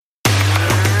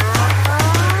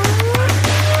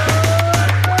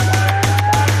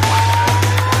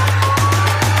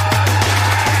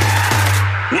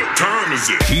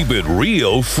Keep It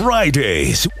Real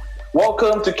Fridays.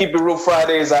 Welcome to Keep It Real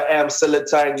Fridays. I am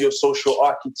Celatine, your social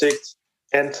architect.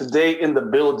 And today in the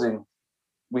building,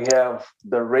 we have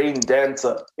the rain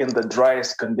dancer in the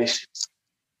driest conditions.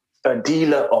 A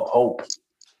dealer of hope.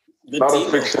 Not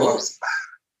a fiction.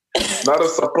 Not a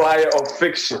supplier of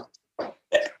fiction.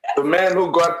 The man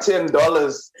who got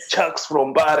 $10 chucks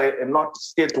from Bare and not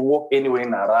scared to walk anywhere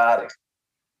in Harare.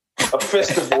 A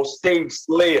festival stage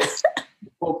slayer.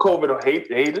 Before COVID or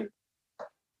hated.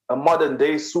 A modern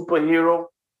day superhero.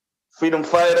 Freedom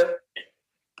fighter.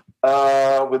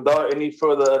 Without any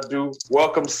further ado,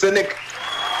 welcome SYNIK.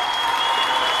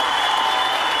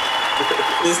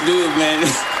 This dude, man,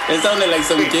 it sounded like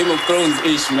some Game of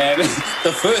Thrones-ish, man.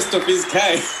 The first of his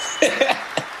kind.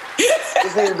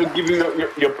 Just need to give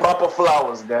you your proper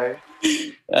flowers, guy.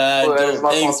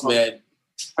 Thanks, man.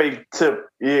 Fake tip.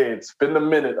 Yeah, it's been a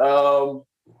minute.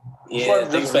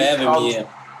 Thanks for having me here.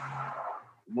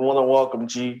 More than welcome,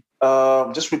 G.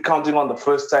 Just recounting on the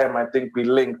first time I think we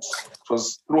linked. It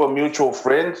was through a mutual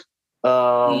friend.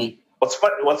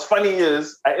 What's funny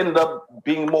is I ended up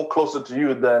being more closer to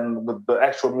you than with the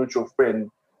actual mutual friend.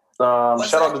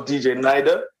 Shout out to DJ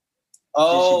Nida.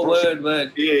 Oh, word.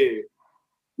 Yeah.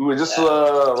 We were just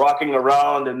rocking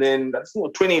around, and then that's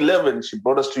 2011. She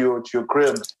brought us to your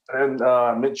crib, and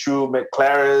met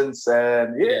Clarence,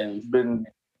 and it's been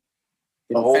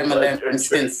a whole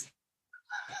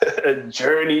a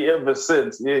journey ever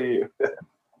since. Yeah.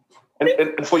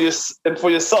 And for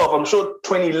yourself, I'm sure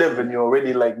 2011 you're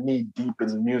already like knee deep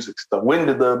in music stuff. When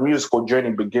did the musical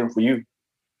journey begin for you?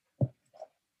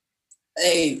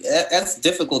 Hey, that's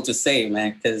difficult to say,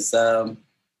 man, because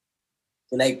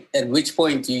like at which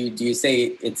point do you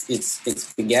say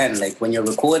it's began? Like when you're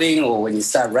recording, or when you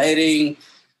start writing,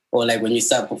 or like when you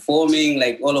start performing?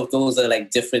 Like all of those are like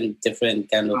different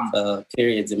kind of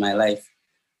periods in my life.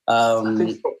 I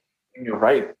think so. You're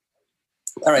right.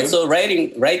 All right, so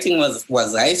writing was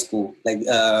high school, like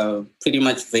pretty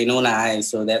much Venona High.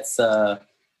 So that's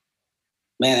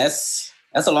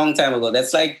that's a long time ago.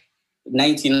 That's like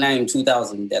 1999,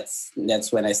 2000.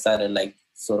 That's when I started like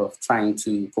sort of trying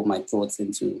to put my thoughts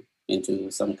into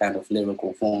some kind of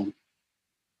lyrical form.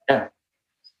 Yeah.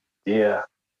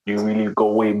 You really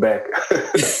go way back.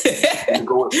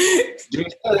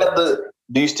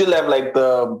 Do you still have like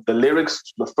the lyrics,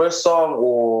 the first song,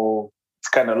 or it's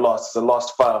kind of lost? It's a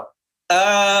lost file.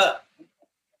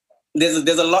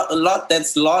 There's a lot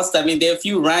that's lost. I mean, there are a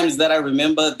few rhymes that I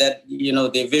remember that,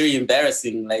 they're very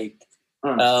embarrassing. Like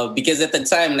because at the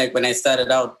time, like when I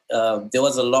started out, there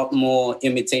was a lot more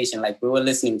imitation. Like we were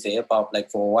listening to hip hop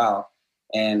like for a while,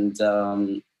 and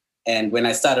when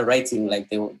I started writing, like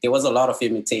there was a lot of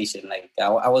imitation. Like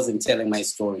I wasn't telling my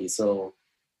story. So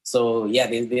yeah,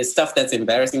 there's stuff that's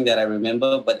embarrassing that I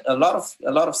remember, but a lot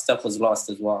of stuff was lost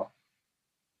as well.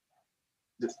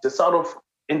 Just out of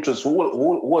interest, who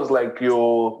was like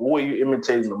who were you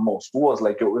imitating the most? Who was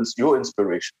like your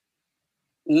inspiration?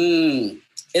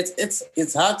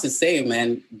 It's hard to say,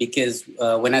 man, because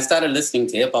when I started listening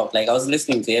to hip hop, like I was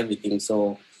listening to everything.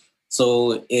 So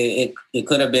it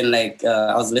could have been like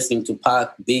I was listening to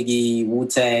Pac, Biggie,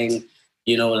 Wu-Tang,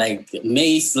 like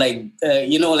Mace, like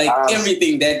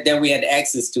everything that we had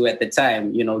access to at the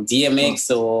time,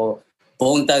 DMX or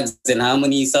Bone Thugs and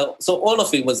Harmony. So all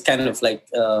of it was kind of like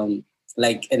an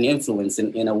influence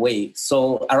in a way.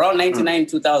 So around 99,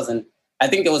 2000, I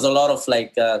think there was a lot of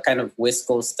like kind of West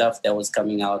Coast stuff that was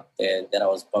coming out there that I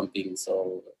was bumping.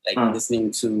 So like listening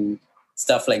to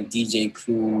stuff like DJ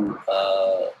Clue,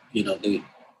 I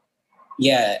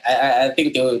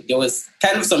think there was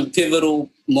kind of some pivotal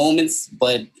moments,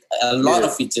 but a lot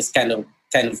of it just kind of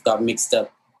got mixed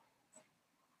up.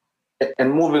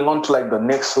 And moving on to like the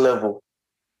next level,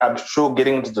 I'm sure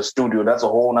getting into the studio, that's a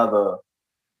whole nother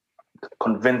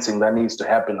convincing that needs to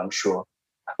happen, I'm sure.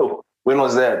 When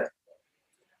was that?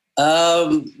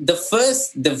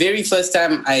 The very first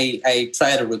time I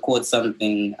tried to record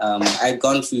something, I'd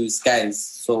gone to Skies.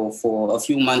 So for a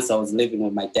few months I was living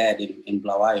with my dad in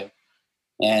Blawayo.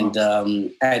 And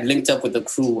I had linked up with a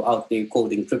crew out there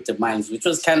called Encrypted Minds, which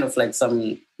was kind of like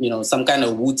some kind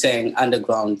of Wu-Tang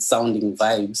underground sounding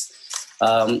vibes.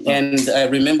 And I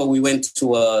remember we went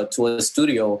to a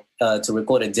studio to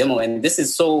record a demo, and this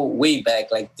is so way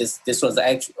back. Like this was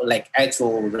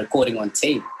actual recording on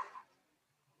tape.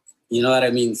 You know what I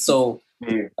mean? So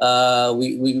we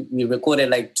recorded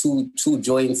like two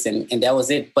joints, and that was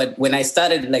it. But when I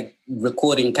started like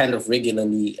recording kind of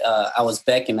regularly, I was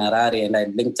back in Harare, and I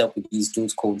linked up with these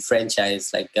dudes called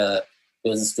Franchise. Like there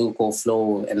was this dude called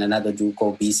Flo and another dude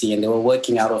called BC, and they were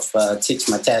working out of Titch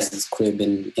Mataz's crib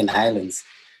in Highlands.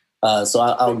 So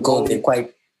I'll go there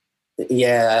quite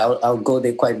Yeah, I'll go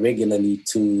there quite regularly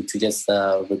to just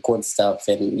record stuff.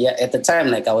 And yeah, at the time,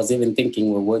 like I was even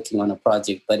thinking we're working on a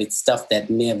project, but it's stuff that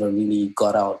never really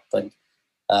got out. But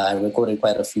I recorded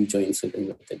quite a few joints with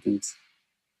the dudes.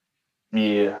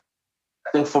 Yeah.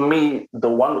 I think for me,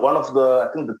 I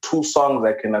think the two songs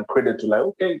I can credit to, like,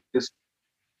 okay, this,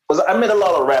 because I met a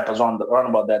lot of rappers around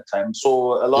about that time.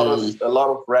 So a lot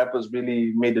of rappers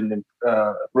really made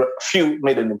few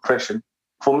made an impression.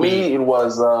 For me, it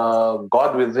was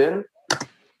God Within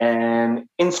and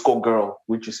Insco Girl,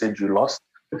 which you said you lost.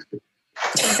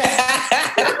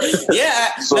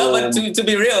 Yeah, so, no, but to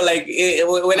be real, like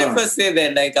when I first said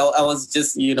that, like I was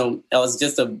just, I was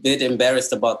just a bit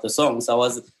embarrassed about the songs. I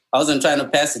wasn't trying to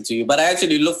pass it to you, but I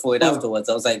actually looked for it afterwards.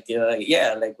 I was like,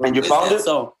 yeah, like. And you found it?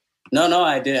 Song? No,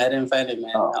 I didn't find it,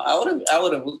 man. Oh. I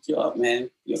would have hooked you up, man.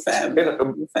 You're fan, man.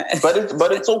 You're fan.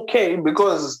 But it's okay,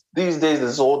 because these days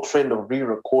there's a whole trend of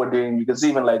re-recording. You can see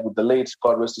even like with the late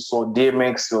God rest his soul,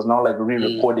 DMX, he was now like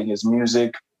re-recording his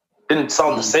music. Didn't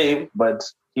sound the same, but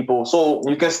people, so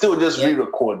you can still just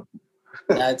re-record.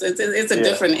 Yeah, it's a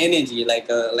different energy. Like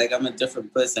I'm a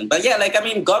different person. But yeah, like I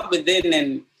mean, God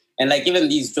Within and like even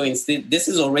these joints, this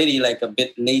is already like a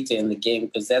bit later in the game,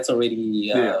 because that's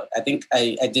already I think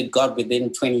I did God Within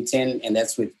 2010, and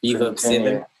that's with Reverb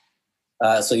 7.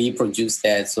 Yeah. So he produced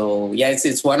that. So yeah,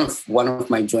 it's one of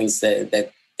my joints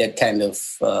that kind of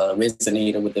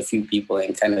resonated with a few people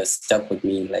and kind of stuck with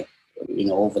me, like,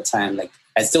 over time. Like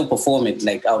I still perform it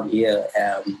like out here,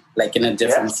 like in a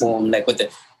different form, like with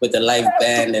the live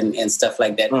band and stuff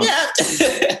like that. Yeah.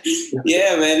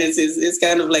 Yeah, man, it's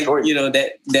kind of like,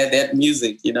 that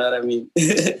music, you know what I mean?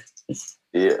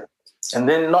 Yeah. And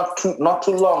then not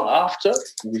too long after,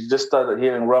 we just started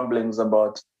hearing rumblings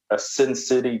about a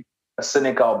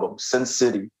SYNIK album, Sin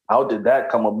City. How did that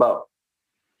come about?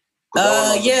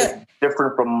 A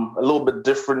little bit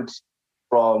different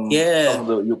from some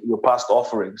of your past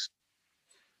offerings.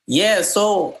 Yeah,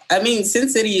 so I mean, Sin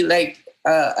City, like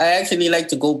I actually like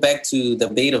to go back to the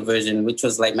beta version, which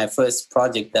was like my first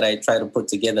project that I tried to put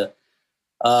together.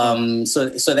 So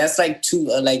that's like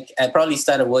I probably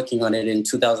started working on it in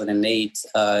 2008,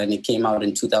 and it came out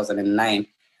in 2009.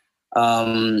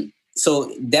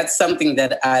 So that's something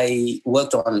that I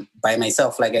worked on by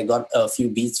myself. Like I got a few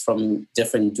beats from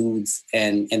different dudes,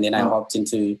 and then I hopped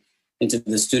into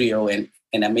the studio and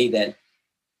I made that.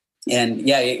 And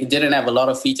yeah, it didn't have a lot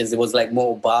of features. It was like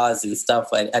more bars and stuff.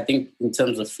 I think in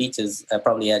terms of features, I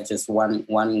probably had just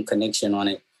one connection on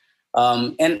it.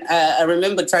 And I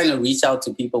remember trying to reach out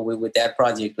to people with that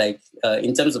project. Like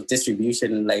in terms of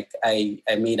distribution, like I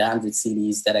made 100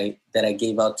 CDs that I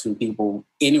gave out to people,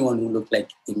 anyone who looked like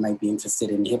they might be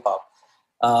interested in hip hop.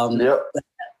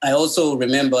 I also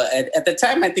remember at the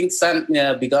time, I think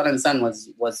Begotten Sun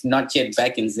was not yet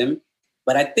back in Zim.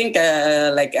 But I think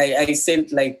I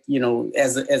sent, like,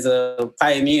 as a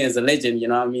pioneer, as a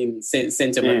legend, I mean,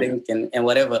 sent him a link and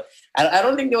whatever. I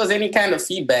don't think there was any kind of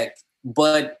feedback,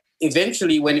 but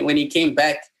eventually when he came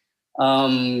back,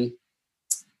 so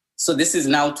this is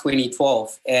now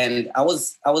 2012, and I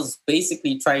was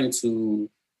basically trying to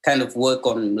kind of work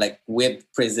on like web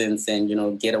presence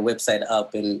and get a website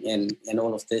up and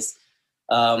all of this.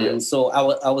 So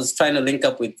I was trying to link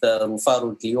up with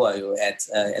Rufaro Dioyo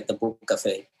at the Book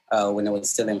Cafe when I was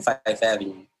still in 5th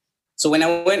Avenue. So when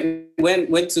I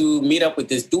went to meet up with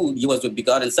this dude, he was with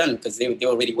Begotten Sun, because they were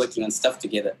already working on stuff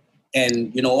together.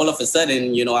 And all of a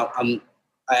sudden,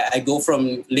 I go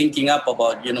from linking up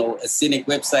about a SYNIK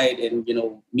website and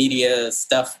media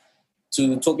stuff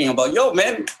to talking about, yo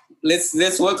man,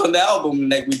 let's work on the album.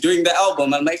 Like, we're doing the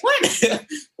album. I'm like, what?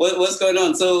 What's going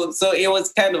on? So it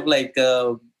was kind of like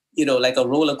like a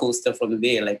roller coaster from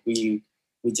there. Like we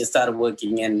just started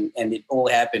working, and it all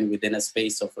happened within a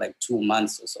space of like 2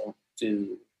 months or so,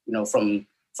 to from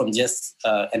just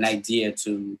an idea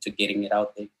to getting it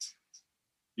out there.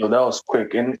 That was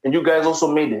quick. And you guys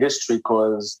also made history,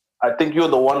 because I think you're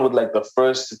the one with like the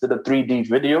first, did a 3D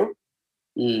video.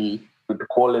 We could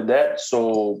call it that.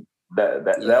 So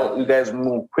that you guys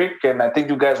moved quick, and I think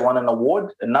you guys won an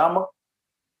award, a NAMA.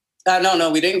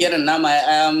 No, we didn't get a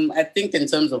NAMA. I think in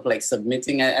terms of like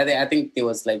submitting, I think there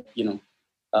was like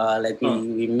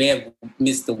we may have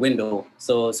missed the window.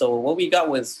 So what we got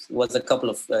was a couple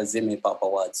of Zim Hip Hop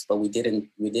Awards, but we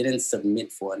didn't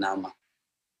submit for a NAMA.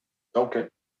 Okay.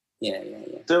 Yeah.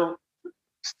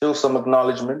 Still some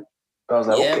acknowledgement. I was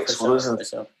like, okay, so this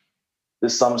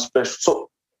is something special. So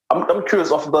I'm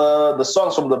curious, of the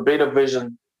songs from the beta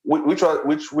version, which are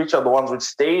the ones which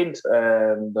stayed,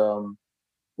 and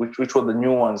which were the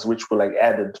new ones which were like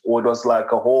added, or it was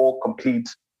like a whole complete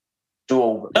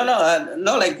do-over?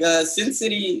 No, like Sin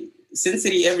City Sin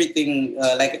City, everything,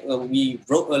 I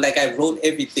wrote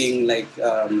everything,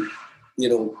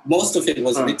 most of it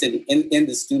was written in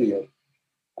the studio.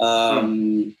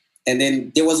 And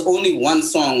then there was only one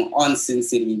song on Sin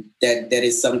City that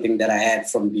is something that I had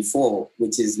from before,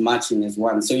 which is Marching as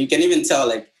One. So you can even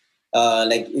tell,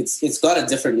 it's got a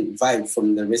different vibe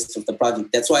from the rest of the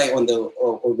project. That's why on the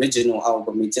original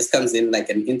album, it just comes in like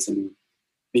an interlude.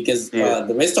 Because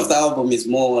the rest of the album is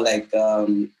more like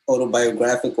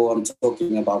autobiographical. I'm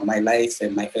talking about my life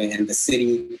and the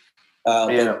city.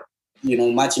 But,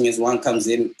 Marching as One comes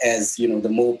in as, the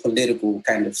more political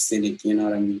kind of SYNIK, you know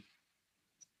what I mean?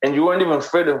 And you weren't even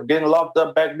afraid of getting locked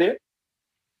up back then?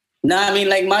 No, I mean,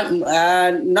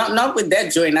 not with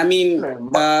that joint. I mean,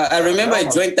 I remember a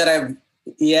joint that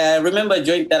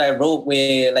I wrote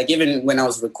where, like, even when I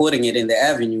was recording it in the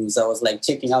avenues, I was like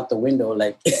checking out the window,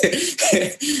 like,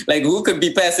 like who could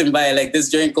be passing by, like this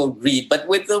joint called Greed. But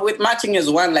with Marching as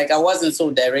One, like, I wasn't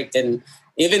so direct. And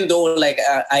even though, like,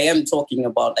 I am talking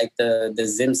about like the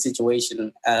Zim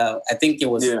situation, I think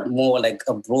it was more like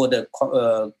a broader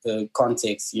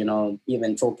context,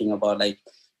 even talking about like,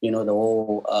 the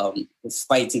whole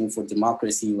fighting for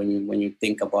democracy when you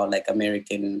think about like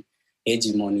American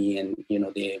hegemony and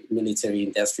the military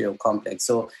industrial complex.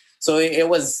 So it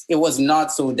was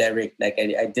not so direct. Like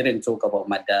I didn't talk about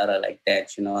my data like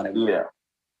that. You know what I mean?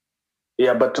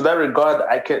 Yeah. But to that regard,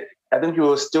 I think you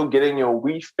were still getting your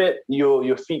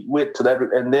your feet wet to that.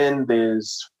 And then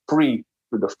there's Free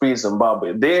with the Free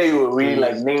Zimbabwe. There you were really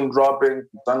like name dropping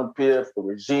ZANU-PF, the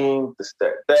regime, this,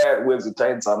 that. Where's the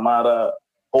Titan Samara,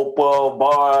 Hopper,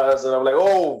 bars, and I'm like,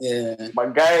 my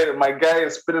guy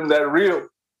is spitting that real.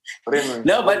 But anyway,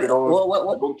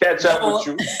 we'll catch up with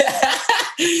you.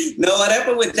 No, what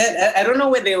happened with that? I don't know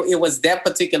whether it was that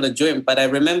particular joint, but I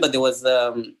remember there was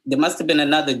there must have been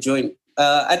another joint.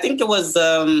 I think it was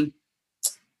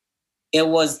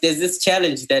there's this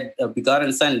challenge that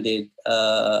Begotten Son did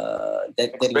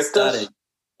that he started.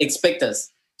 Expect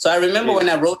Us. So I remember when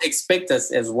I wrote Expect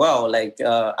Us as well, like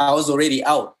I was already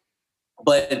out.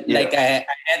 But like I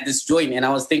had this joint and I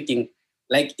was thinking,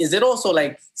 like, is it also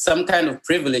like some kind of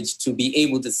privilege to be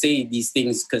able to say these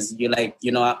things? Because you're like,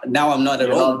 now I'm not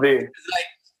at home.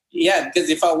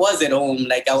 Because if I was at home,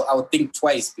 like I would think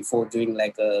twice before doing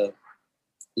like a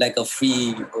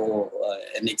Free or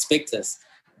an Expect Us.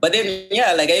 But then,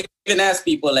 like I even asked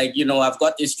people, like, I've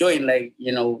got this joint, like,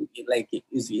 like,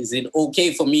 is it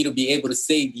okay for me to be able to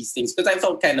say these things? Because I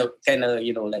felt kind of,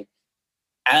 like,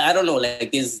 I don't know,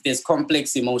 like there's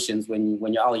complex emotions when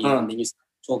you're out here and then you start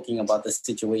talking about the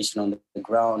situation on the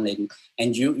ground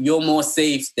and you're more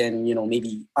safe than,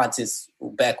 maybe artists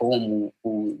back home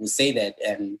who say that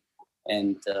and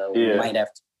we might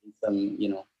have to do some,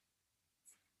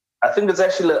 I think it's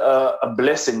actually a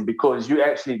blessing because you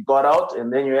actually got out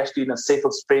and then you're actually in a safer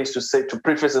space to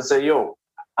preface and say, yo,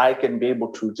 I can be able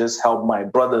to just help my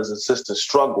brothers and sisters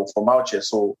struggle from out here.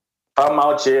 So if I'm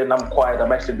out here and I'm quiet,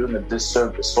 I'm actually doing a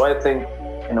disservice. So I think,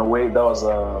 in a way, that was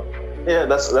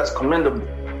that's commendable.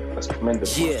 That's commendable.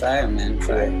 Try, man.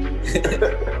 Try.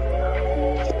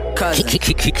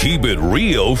 Keep it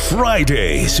real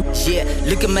Fridays. Yeah,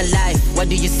 look at my life, what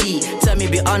do you see? Tell me,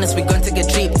 be honest, we're gonna take a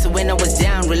trip. So when I was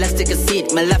down, relax, take a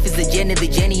seat. My life is the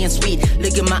journey and sweet.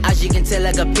 Look at my eyes, you can tell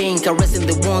I got pain. Caressing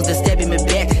the wounds, they're stabbing me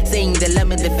back. Saying the love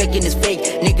and the faking is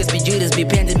fake. Niggas be Judas, be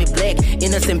painting me black.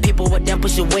 Innocent people, what damn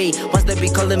push away. Once they be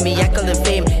calling me, I call them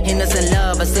fame. Innocent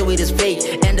love, I say it is fake.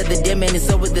 End of the day, man,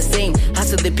 it's always the same.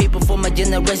 Hustle the people for my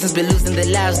generations, be losing their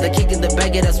lives. They're kicking the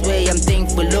bag, that's way. I'm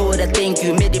thankful, Lord, I thank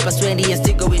you. Made it past 20 years,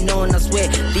 still going on, I swear.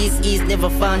 This is never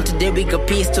fun. Today we got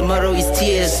peace, tomorrow is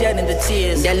tears. Shedding the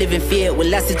tears. They live in fear.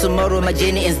 Will I see tomorrow? My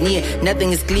journey ends near.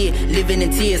 Nothing is clear. Living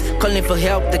in tears. Calling for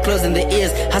help. They're closing their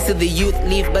ears. Hustle the youth.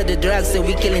 Live by the drugs. So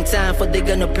we killing time for they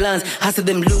got no plans. Hustle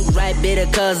them loot right better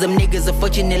cause them niggas are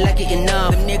fortunate lucky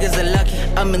enough. Them niggas are lucky.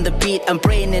 I'm in the beat. I'm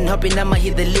praying and hoping I'ma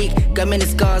hit the league. Got many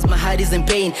scars. My heart is in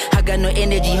pain. I got no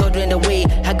energy holding away.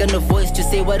 I got no voice to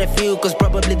say what I feel. Cause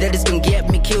probably that is gonna get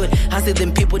me killed. Hustle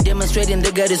them people demonstrating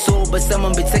they got a soul. But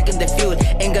someone be taking the field.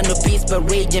 Ain't got no peace but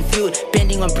rage and feud.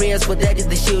 Pending on prayers for that is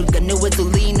the shield. Got nowhere to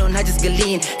lean on, I just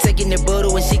lean. Taking the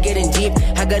bottle when she getting deep.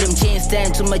 I got them chains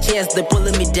stand to my chest. They're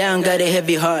pulling me down, got a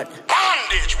heavy heart.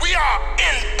 Bondage, we are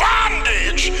in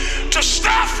bondage to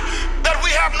stuff that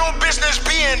we have no business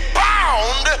being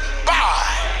bound by.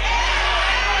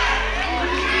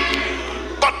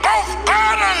 But but both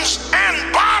burdens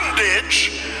and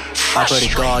bondage I pray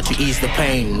to God to ease the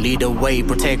pain, lead the way,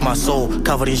 protect my soul.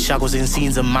 Covered in shackles and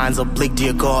scenes and minds of bleak,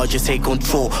 dear God, just take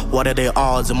control. What are the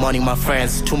odds of money, my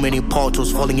friends? Too many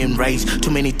portals falling in rage,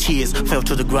 too many tears fell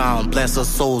to the ground. Bless our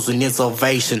souls in His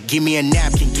salvation. Give me a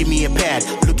napkin, give me a pad.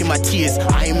 Look at my tears,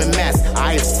 I am a mess.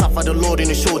 I have suffered the Lord in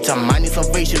the short time. I need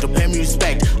salvation to pay me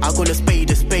respect. I call a spade,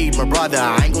 my brother.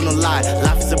 I ain't gonna lie,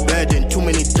 life is a burden. Too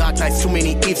many dark nights, too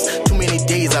many ifs, too many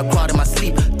days I cried in my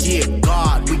sleep. Dear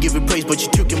God, we give you praise, but you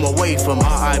took Him away from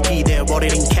RIP. They wrote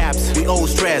it in caps. We all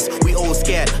stressed, we all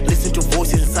scared. Listen to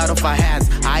voices inside of our heads.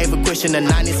 I have a question and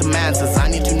I need some answers. I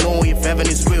need to know if heaven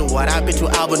is real. What happened to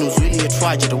Alban was really a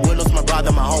tragedy. The world lost my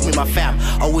brother, my homie, my fam.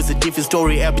 Always a different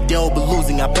story. Every day we'll be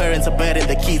losing. Our parents are better than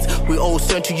the kids. We all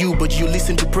turn to you, but you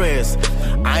listen to prayers.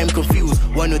 I am confused.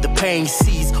 When will the pain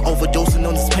cease? Overdosing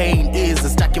on this pain is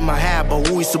stuck in my head. But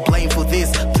who is to blame for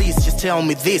this? Please just tell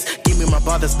me this. Give me my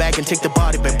brother's back and take the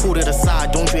body back. Put it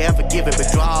aside. Don't you ever give it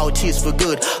back. Draw our tears for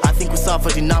good. I think we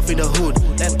suffered enough in the hood.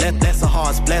 Bless our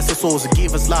hearts, bless our souls,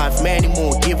 give us life, many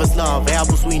more, give us love. Help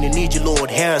us, we need you, Lord.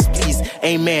 Hear us, please.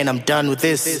 Amen. I'm done with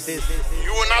this.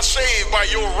 You were not saved by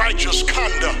your righteous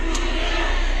conduct.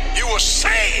 You were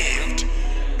saved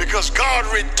because God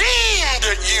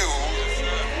redeemed you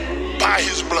by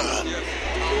His blood.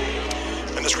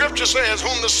 And the scripture says,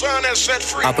 whom the Son has set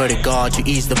free. I pray to God to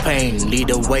ease the pain, lead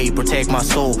the way, protect my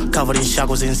soul. Covered in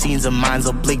shackles and scenes and minds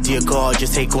of bleak, dear God,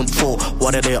 just take control.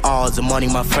 What are the odds of money,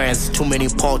 my friends? Too many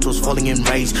portals falling in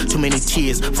rage, too many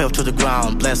tears fell to the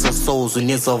ground. Bless our souls in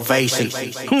His salvation.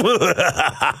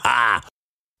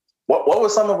 What were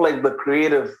some of like the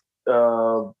creative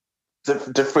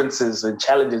differences and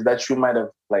challenges that you might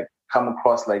have like come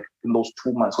across like in those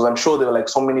 2 months? Because I'm sure there were like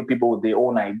so many people with their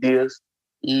own ideas.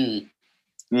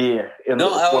 Yeah, and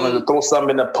wanted to throw some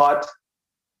in the pot.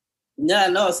 Yeah,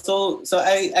 no. So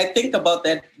I think about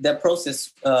that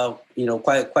process, quite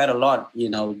a lot,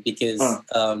 because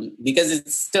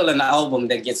it's still an album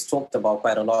that gets talked about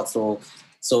quite a lot. So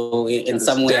in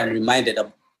some way, I'm reminded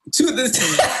of to this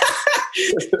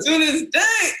to this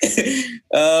day.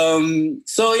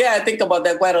 So yeah, I think about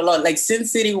that quite a lot. Like Sin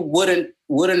City wouldn't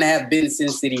have been Sin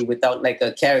City without like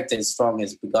a character as strong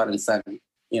as Begotten Son.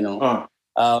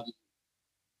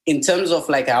 In terms of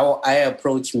like how I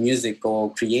approach music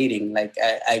or creating, like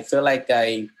I feel like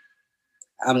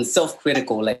I'm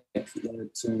self-critical, like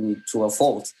to a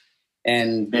fault,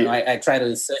 and I try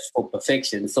to search for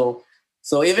perfection. So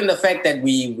even the fact that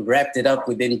we wrapped it up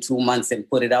within 2 months and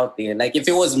put it out there, like if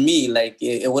it was me, like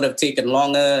it would have taken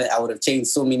longer. I would have changed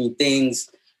so many things.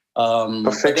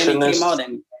 But then it came out,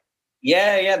 and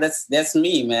yeah, that's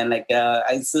me, man. Like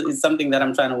it's something that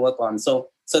I'm trying to work on.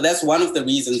 So that's one of the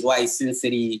reasons why Sin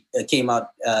City came out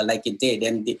like it did.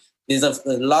 And there's a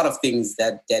lot of things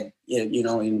that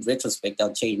in retrospect,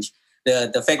 I'll change.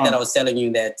 The fact that I was telling you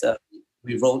that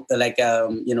we wrote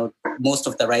most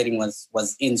of the writing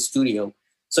was in studio.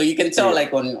 So you can tell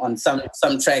like on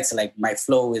some tracks, like my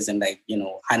flow isn't like,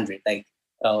 100. Like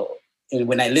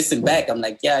when I listen back, I'm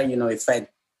like, if I'd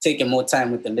taken more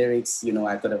time with the lyrics,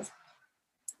 I could have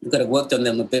worked on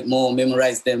them a bit more,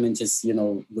 memorized them, and just,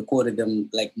 recorded them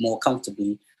like more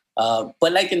comfortably.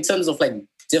 But like in terms of like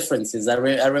differences, I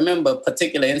remember a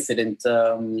particular incident.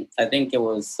 I think it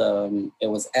was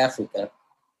Africa.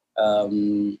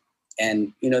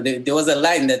 And, there was a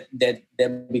line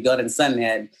that Begotten Son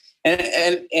had. And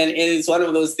it's one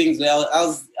of those things where I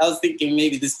was thinking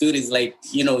maybe this dude is like,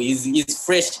 he's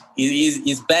fresh.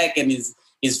 He's back and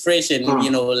he's fresh, and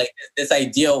like this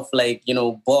idea of like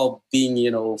Bob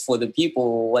being for the people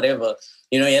or whatever.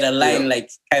 He had a line like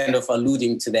kind of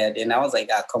alluding to that, and I was like,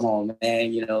 come on,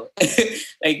 man,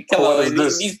 like come on,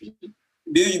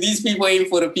 these people ain't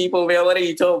for the people, man. What are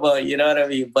you talking about? You know what I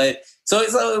mean? But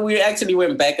so we actually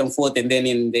went back and forth, and then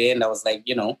in the end, I was like,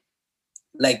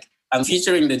 like I'm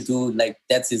featuring the dude, like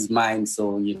that's his mind,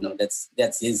 so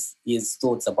that's his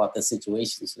thoughts about the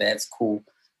situation, so that's cool.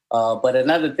 But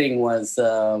another thing was,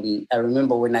 I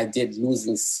remember when I did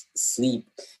Losing Sleep,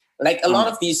 like a lot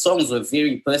of these songs were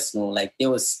very personal. Like they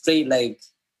were straight, like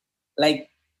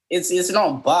it's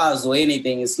not bars or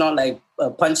anything. It's not like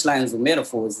punchlines or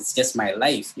metaphors. It's just my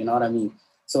life. You know what I mean?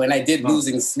 So when I did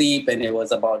Losing Sleep, and it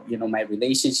was about, my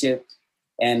relationship,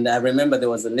 and I remember there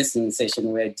was a listening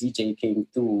session where DJ came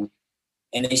through,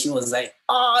 and then she was like,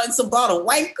 "Oh, it's about a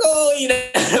white girl," you know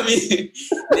what I mean?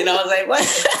 And I was like,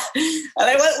 "What?"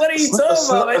 I'm like, "What are you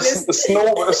talking about?"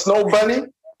 A snow bunny?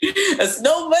 A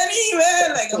snow bunny,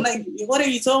 man. Like I'm like, "What are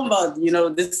you talking about?"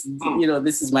 This,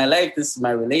 this is my life. This is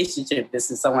my relationship.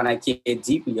 This is someone I care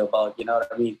deeply about. You know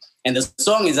what I mean? And the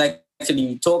song is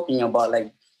actually talking about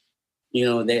like,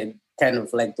 that kind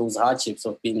of like those hardships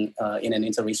of being in an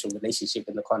interracial relationship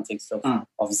in the context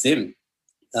of Zim.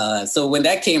 So when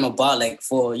that came about, like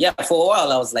for a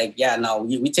while, I was like, yeah, no,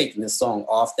 we taking this song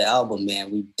off the album, man.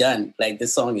 We done. Like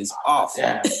this song is off.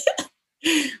 Yeah.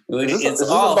 It's is this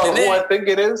off. about who I think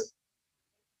it is?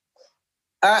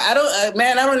 I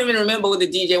don't even remember what the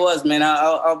DJ was, man.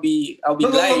 I'll be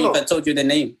glad if I told you the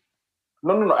name.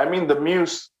 No. I mean the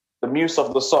muse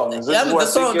of the song. Is this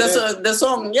the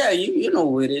song. Yeah, you know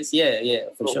who it is. Yeah,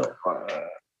 for sure.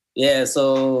 Yeah,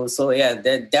 so yeah,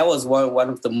 that was one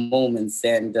of the moments,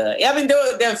 and I mean there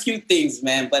are a few things,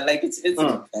 man, but like it's in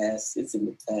the past. It's in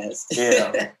the past.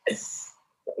 Yeah.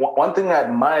 One thing I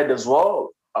admired as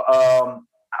well.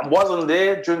 I wasn't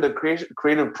there during the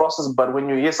creative process, but when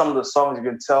you hear some of the songs, you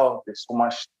can tell there's so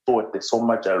much thought, there's so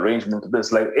much arrangement to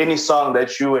this. Like any song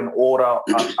that you and Aura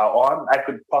are on, I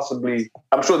could possibly,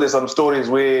 I'm sure there's some stories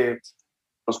where it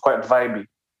was quite vibey.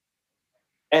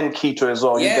 And Keto as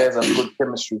well. Yeah. You guys have good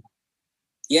chemistry.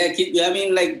 Yeah, I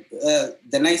mean, like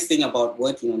the nice thing about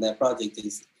working on that project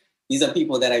is these are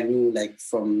people that I knew like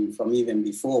from even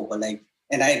before, but like,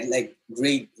 and I had like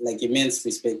great, like immense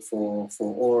respect for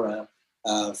Aura.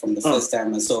 From the first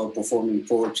time I saw her performing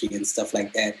poetry and stuff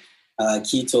like that.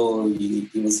 Keto,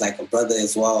 he was like a brother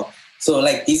as well. So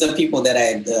like these are people that I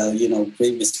had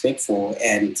great respect for,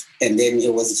 and then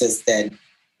it was just that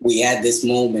we had this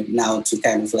moment now to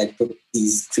kind of like put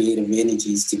these creative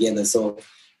energies together. So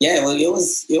yeah, well, it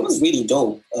was really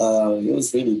dope. It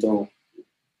was really dope.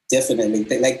 Definitely,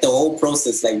 like the whole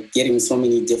process, like getting so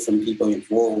many different people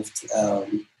involved.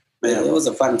 It was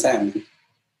a fun time.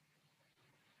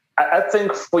 I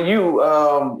think for you,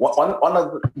 one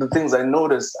of the things I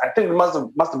noticed, I think it must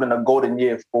have been a golden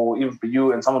year for even for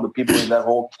you and some of the people in that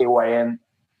whole KYN,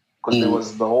 because there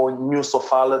was the whole new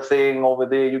Sofala thing over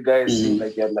there. You guys seemed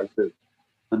like you had like the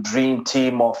dream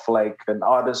team of like an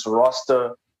artist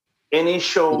roster. Any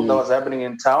show that was happening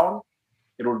in town,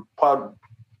 it would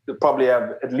probably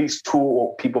have at least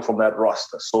 2 people from that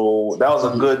roster. So that was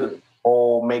a good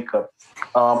whole makeup.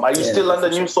 Are you still under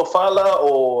New Sofala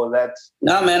or that?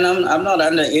 No, man, I'm not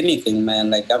under anything,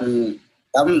 man. Like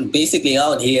I'm basically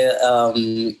out here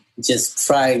just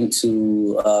trying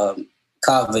to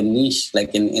carve a niche,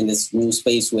 like in this new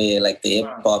space where like the hip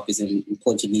hop is in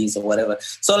Portuguese or whatever.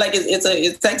 So like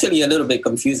it's actually a little bit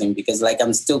confusing because like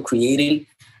I'm still creating,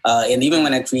 and even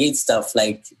when I create stuff,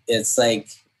 like it's like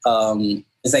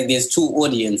there's 2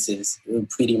 audiences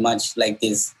pretty much. Like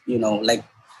there's like.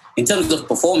 In terms of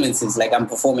performances, like I'm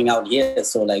performing out here,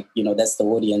 so like that's the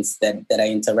audience that I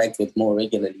interact with more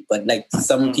regularly. But like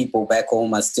some people back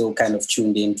home are still kind of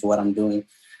tuned into what I'm doing.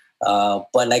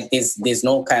 But like there's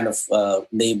no kind of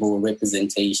label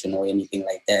representation or anything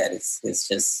like that. It's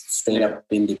just straight up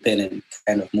independent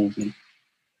kind of movement.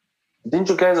 Didn't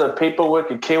you guys have paperwork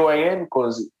at KYN?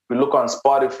 Because if you look on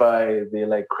Spotify, they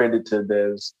like credited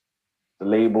as the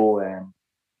label and.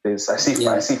 I see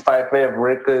 5F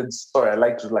records. Sorry, I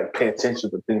like to like pay attention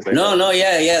to things like that.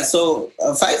 Yeah. So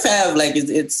 5F, like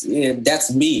it's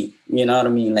that's me. You know what I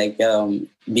mean? Like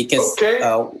because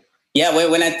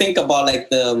when I think about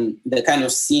like the kind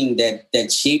of scene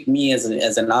that shaped me as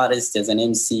an artist, as an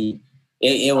MC,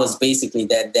 it was basically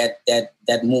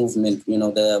that movement.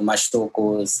 The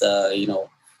mashtokos,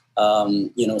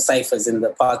 ciphers in the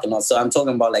parking lot. So I'm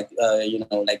talking about like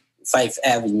like 5th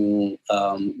Avenue,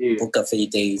 Book Cafe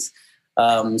days.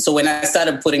 So when I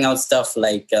started putting out stuff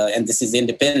like, and this is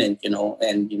independent,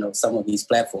 and some of these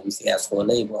platforms they ask for a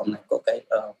label. I'm like, okay,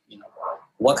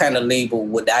 what kind of label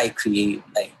would I create?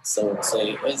 Like, so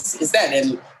it's that,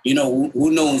 and who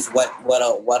knows what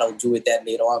I'll do with that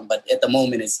later on. But at the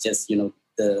moment, it's just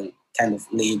the kind of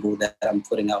label that I'm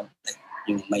putting out, like,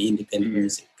 my independent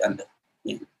music kind of.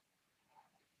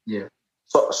 Yeah.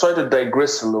 So sorry to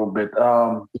digress a little bit.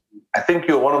 I think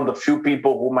you're one of the few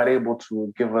people who might be able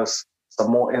to give us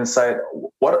some more insight.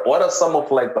 What are some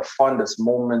of like the fondest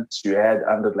moments you had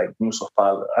under like New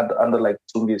Sofala, under like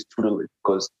Tungi's tutelage?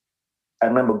 Because I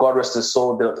remember, God rest his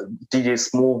soul, the DJ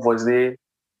Smooth was there,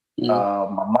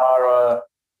 Mamara.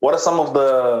 What are some of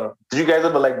the? Did you guys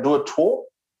ever like do a tour?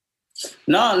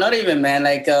 No, not even, man.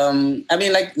 Like, I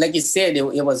mean, like you said,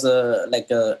 it was a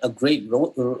great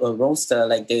roster.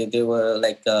 Like they were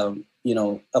like,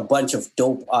 a bunch of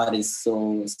dope artists.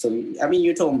 So I mean,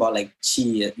 you're talking about like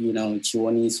Chi,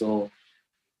 Chiwani. So,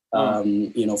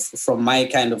 from my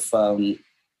kind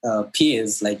of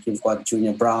peers, like you've got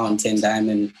Junior Brown, 10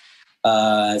 Diamond,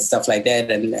 stuff like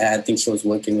that. And I think she was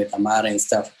working with Amara and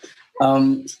stuff.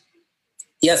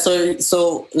 Yeah,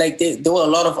 so like there were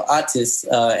a lot of artists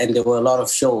and there were a lot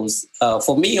of shows.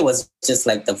 For me, it was just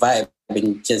like the vibe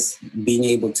and just being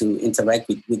able to interact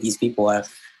with these people.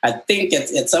 I think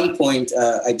at some point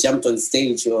I jumped on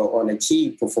stage or on a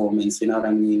key performance, you know what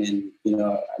I mean? And, you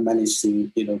know, I managed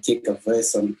to, you know, kick a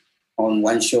verse on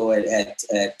one show at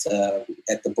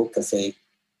the Book Cafe.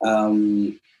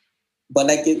 But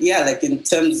like, yeah, like in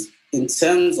terms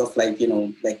of like, you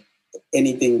know, like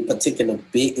anything particular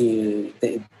big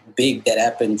that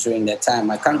happened during that time,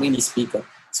 I can't really speak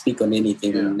on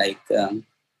anything. Yeah. Like,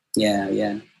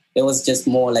 yeah. It was just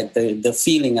more like the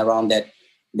feeling around that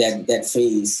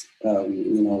phase,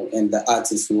 you know, and the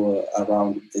artists who were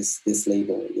around this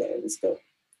label. Yeah, it was dope.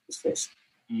 It was fresh.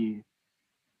 Yeah.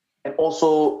 And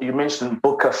also, you mentioned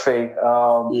Book Cafe.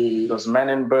 There was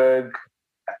Manenberg.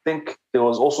 I think there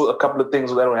was also a couple of things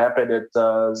that were happening at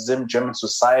Zim German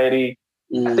Society.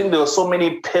 I think there were so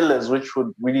many pillars which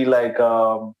would really like,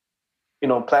 you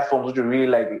know, platforms which would really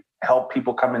like help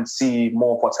people come and see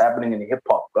more of what's happening in hip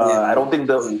hop. I don't think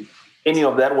any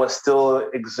of that was still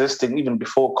existing even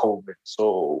before COVID.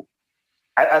 So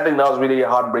I think that was really a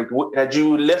heartbreak. Had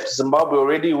you left Zimbabwe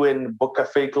already when Book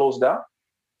Cafe closed down?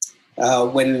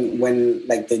 When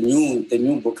like the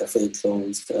new Book Cafe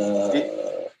closed.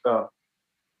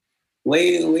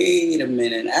 Wait a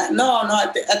minute. I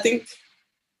think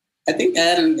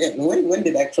when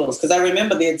did that close? Because I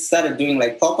remember they had started doing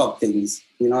like pop-up things.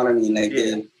 You know what I mean? Like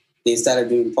they started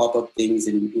doing pop-up things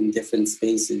in different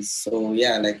spaces. So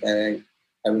yeah, like I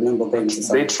remember going to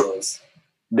some of those.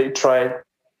 They tried to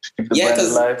keep the brand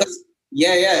alive.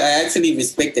 I actually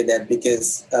respected that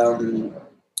because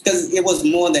it was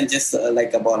more than just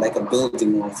like about like a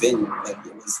building or a venue. Like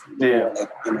it was more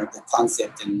like, you know, the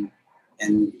concept and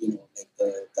you know, like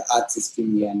the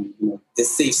artistry and, you know, the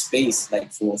safe space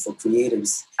like for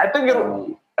creatives. I think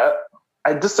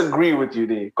I disagree with you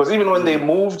there, because even when they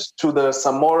moved to the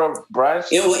Samora branch,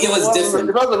 it was different.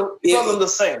 It wasn't the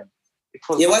same.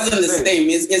 It wasn't the same.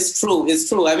 It's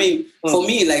true. I mean, for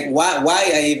me, like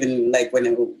why I even like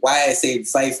why I say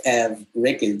 5 Ave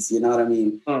Records, you know what I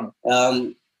mean?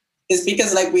 It's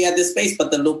because like we had the space,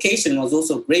 but the location was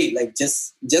also great. Like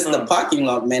just the parking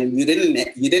lot, man. You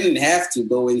didn't have to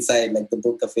go inside like the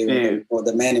Book Cafe or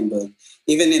the Manenberg.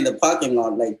 Even in the parking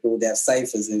lot, like they would have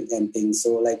ciphers and things.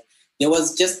 So like there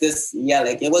was just this,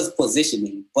 like it was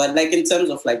positioning. But like in terms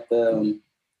of like the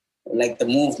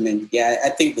movement, I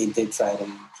think they did try to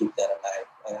keep that alive.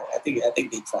 I think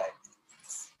they tried.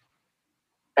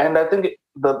 And I think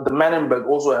the Manenberg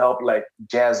also helped like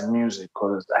jazz music,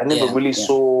 because I never really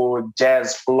saw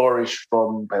jazz flourish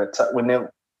from that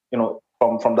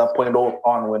point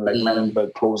on when like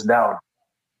Manenberg closed down.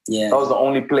 Yeah, that was the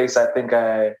only place I think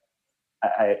I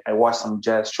watched some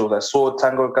jazz shows. I saw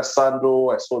Tango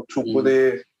Cassandro. I saw Tupu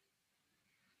there.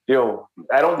 Yo,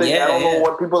 I don't know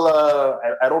what people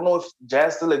I don't know if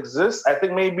jazz still exists. I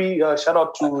think maybe shout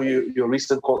out to your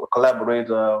recent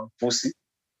collaborator Vusi.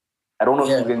 I don't know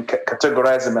if you can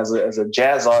categorize him as a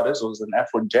jazz artist or as an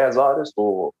Afro jazz artist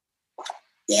or.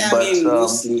 Yeah, but, I mean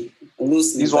loosely.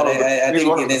 He's one of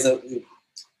the.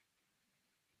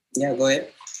 Yeah, go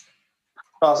ahead.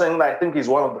 I was saying I think he's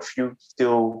one of the few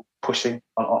still pushing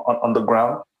on the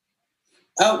ground.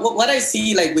 What I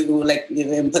see, like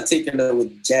in particular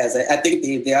with jazz, I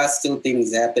think there are still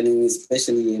things happening,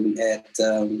 especially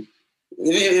even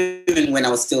when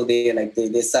I was still there. Like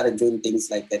they started doing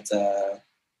things like that.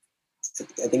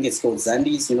 I think it's called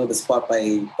Zandi's, you know, the spot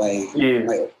by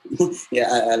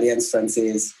Alliance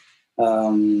Francaise.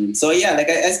 So yeah, like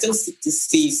I still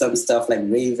see some stuff like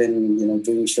Raven, you know,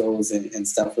 doing shows and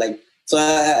stuff like. So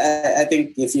I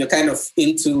think if you're kind of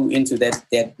into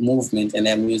that movement and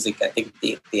that music, I think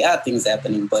there are things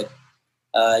happening. But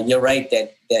you're right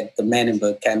that the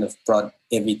Manenberg kind of brought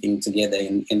everything together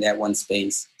in that one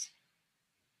space.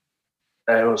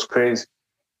 It was crazy.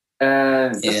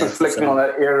 And just reflecting on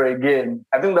that era again,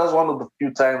 I think that's one of the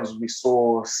few times we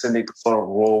saw SYNIK sort of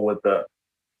roll with the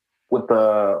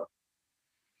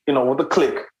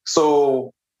clique.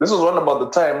 So this was one about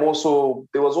the time. Also,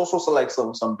 there was also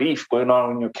some beef going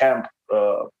on in your camp.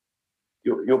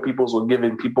 Your peoples were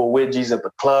giving people wedgies at the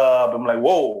club. I'm like,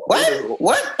 whoa! What?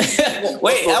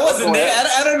 Wait, I wasn't there.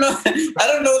 I don't know. I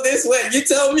don't know this one. You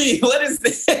tell me. What is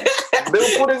this? They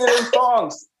were putting it in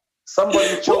songs.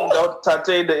 Somebody choked out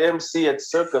Tate the MC at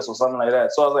Circus or something like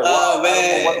that. So I was like, wow, man. I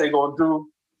don't know what they're going to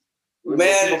do.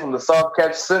 Man. People from the South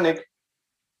catch SYNIK.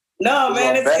 No,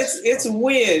 man, it's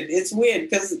weird. It's weird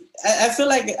because I feel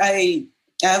like I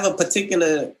have a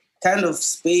particular kind of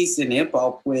space in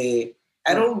hip-hop where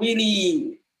I don't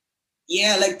really,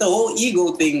 like the whole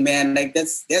ego thing, man, like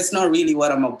that's not really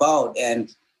what I'm about. And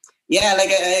Yeah, like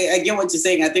I get what you're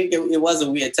saying. I think it was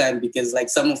a weird time because like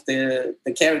some of the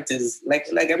characters, like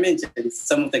I mentioned,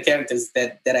 some of the characters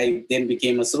that I then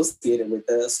became associated with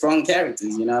strong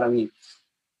characters. You know what I mean?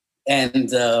 And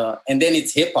then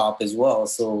it's hip hop as well.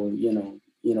 So you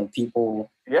know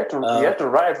people. You have to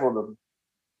ride for them.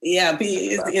 Yeah,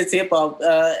 it's hip hop.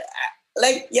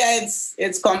 Like yeah,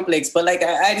 it's complex, but like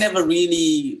I never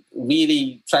really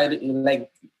tried to,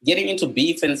 like getting into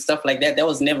beef and stuff like that. That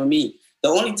was never me. The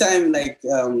only time, like,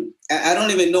 I don't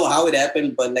even know how it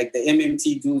happened, but like the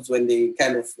MMT dudes, when they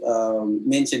kind of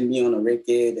mentioned me on a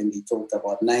record and they talked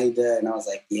about Nida, and I was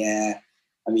like, yeah,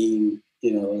 I mean,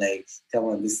 you know, like, come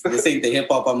on, this ain't the hip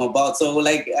hop I'm about. So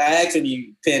like, I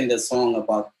actually penned a song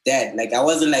about that. Like, I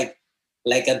wasn't like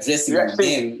addressing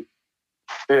them.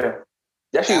 Yeah.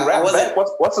 You actually rap back?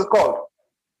 What's it called?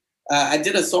 I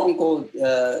did a song called,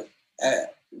 that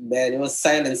it was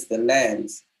Silence the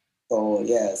Lambs. So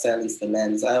yeah, Silence the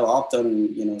Lambs. I hopped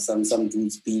on, you know, some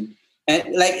dude's beat, and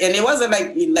it wasn't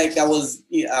like I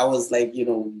was like, you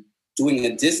know, doing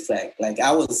a diss track. Like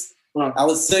I was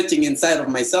searching inside of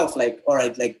myself, like, all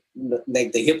right, like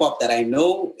the hip hop that I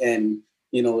know, and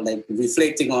you know, like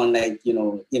reflecting on, like, you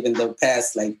know, even the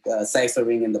past, like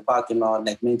ciphering in the parking lot,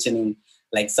 like mentioning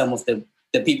like some of the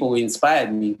people who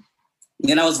inspired me.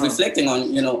 Then I was reflecting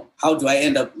on, you know, how do I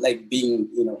end up like being,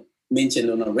 you know, mentioned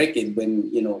on a record when,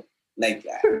 you know, like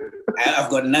I've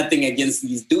got nothing against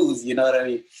these dudes, you know what I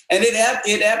mean? And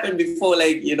it happened before,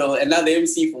 like, you know, another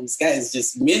MC from Skies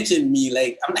just mentioned me.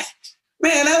 Like, I'm like,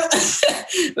 man,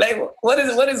 like, what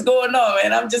is going on,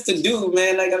 man? I'm just a dude,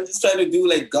 man. Like, I'm just trying to do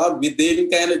like God within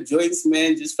kind of joints,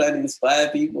 man. Just trying to inspire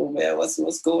people, man.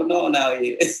 What's going on out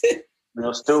here?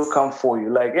 They'll still come for you.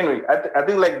 Like, anyway, I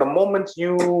think like the moment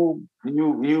you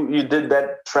did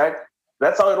that track,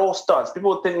 that's how it all starts.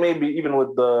 People think maybe even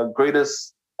with the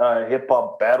greatest hip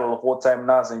hop battle of all time,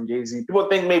 Nas and Jay-Z, people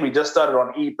think maybe just started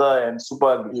on Ether and Super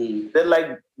Ugly. They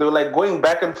were like going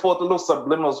back and forth, a little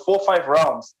subliminals, 4 or 5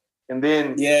 rounds, and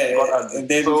then got ugly.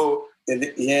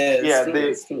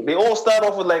 They all start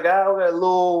off with like a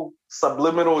little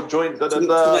subliminal joint, jab,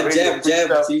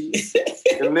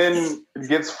 and then it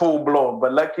gets full blown.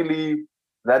 But luckily,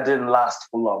 that didn't last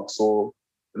for long. So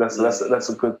that's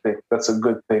a good thing. That's a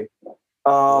good thing.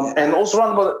 And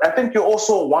also, I think you're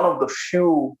also one of the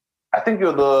few. I think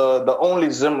you're the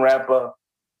only Zim rapper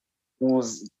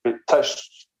who's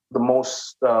touched the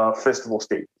most festival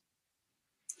stage.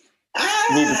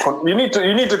 You need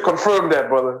to confirm that,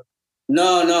 brother.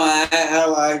 No,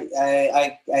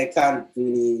 I can't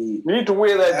really. You need to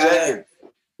wear that jacket.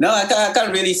 No, I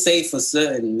can't really say for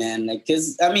certain, man. Like,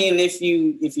 cause I mean, if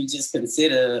you just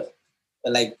consider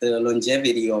like the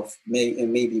longevity of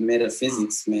maybe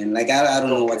metaphysics, man. Like I don't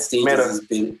know what stages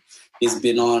it's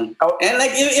been on, and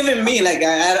like even me, like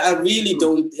I really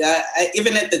don't.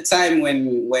 Even at the time when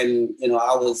you know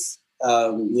I was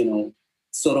you know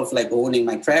sort of like owning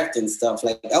my craft and stuff,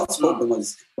 like Outspoken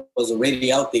was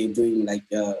already out there doing like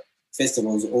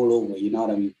festivals all over. You know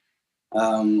what I mean?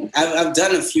 I've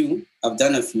done a few.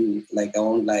 Like I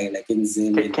won't lie. Like in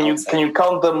Zim. Can you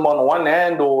count them on one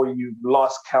hand, or you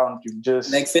lost count? You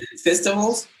just like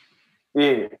festivals.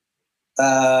 Yeah.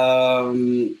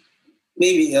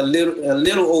 Maybe a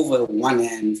little over one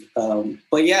hand.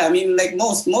 But yeah, I mean, like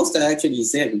most are actually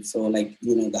Zim. So like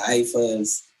you know the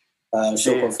IFAs,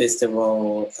 Shoko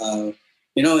Festival.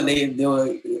 You know there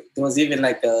was even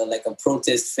like a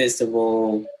protest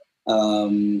festival.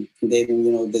 Then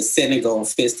you know the Senegal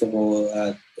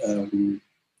festival,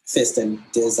 Festa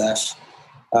Desash,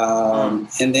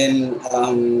 and then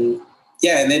and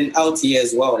then out here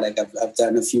as well. Like I've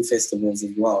done a few festivals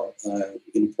as well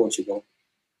in Portugal.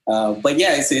 But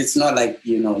yeah, it's not like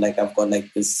you know like I've got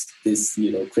like this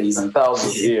you know crazy.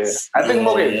 1,000, yeah. I think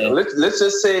let's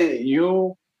just say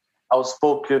you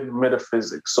Outspoken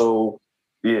Metaphysics. So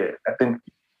yeah, I think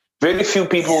very few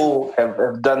people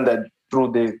have done that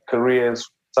through their careers.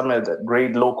 Some have that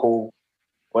great local,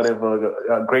 whatever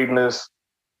greatness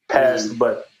past,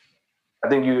 but I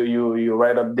think you're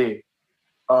right up there.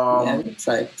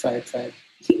 Try.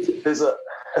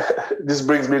 This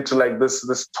brings me to like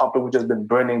this topic which has been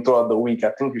burning throughout the week.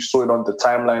 I think you saw it on the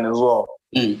timeline as well.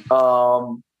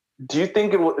 Do you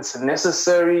think it's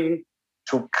necessary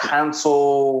to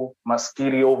cancel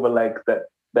Maskiri over like that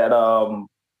bar?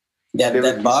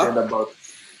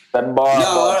 That bar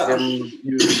about him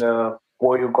using the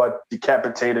boy who got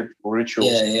decapitated for rituals.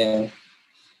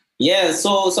 Yeah.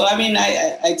 So I mean,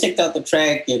 I checked out the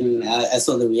track and I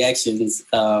saw the reactions.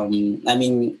 I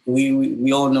mean,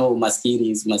 we all know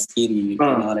Maskiri is Maskiri. You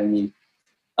know what I mean?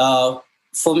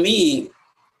 For me,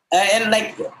 And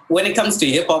like when it comes to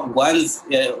hip hop, one's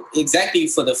exactly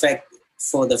for the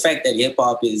fact that hip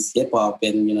hop is hip hop,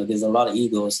 and there's a lot of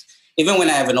egos. Even when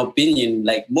I have an opinion,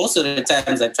 like most of the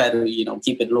times I try to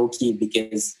keep it low key,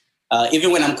 because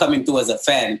even when I'm coming through as a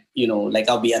fan, like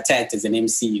I'll be attacked as an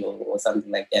MC or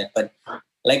something like that. But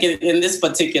like in this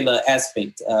particular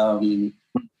aspect,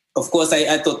 of course,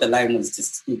 I thought the line was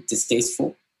just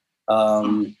distasteful.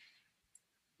 But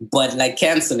like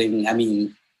canceling, I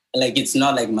mean, like it's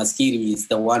not like Maskiri is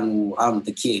the one who harmed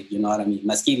the kid. You know what I mean?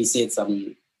 Maskiri said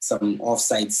some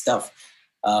offside stuff,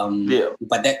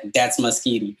 but that's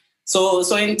Maskiri. So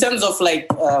in terms of like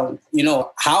how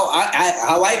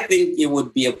I think it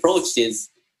would be approached is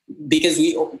because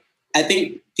I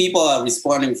think people are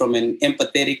responding from an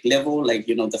empathetic level, like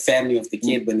the family of the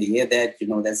kid when they hear that,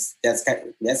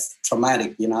 that's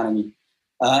traumatic. You know what I mean?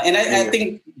 And I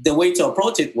think the way to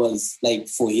approach it was like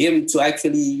for him to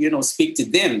actually, speak to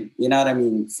them, you know what I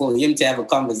mean? For him to have a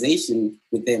conversation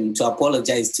with them, to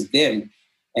apologize to them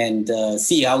and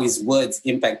see how his words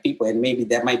impact people. And maybe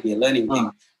that might be a learning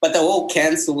thing. But the whole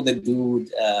cancel the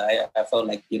dude, I felt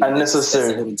like, unnecessary.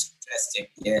 That's a little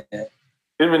drastic. Yeah.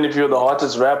 Even if you're the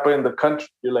hottest rapper in the country,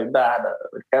 you're like, nah,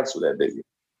 cancel that nigga.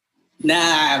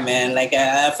 Nah, man. Like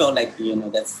I felt like,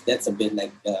 that's a bit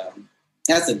like...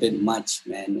 that's a bit much,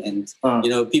 man. And,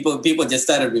 people just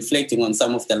started reflecting on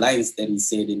some of the lines that he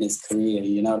said in his career.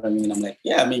 You know what I mean? I'm like,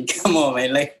 yeah, I mean, come on,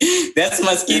 man. Like, that's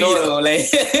Mosquito.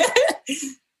 Like,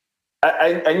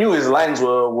 I knew his lines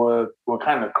were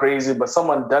kind of crazy, but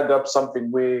someone dug up something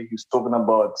where he was talking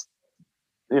about,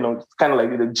 kind of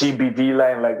like the GBV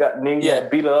line, like that nigga, I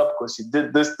beat her up because she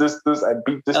did this, I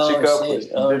beat this chick up.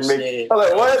 Shit. I was like,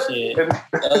 what? Shit.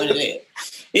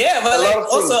 Yeah, but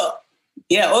like also...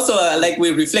 Yeah, also, like,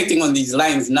 we're reflecting on these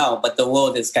lines now, but the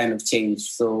world has kind of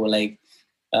changed. So, like,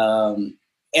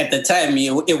 at the time,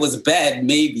 it was bad,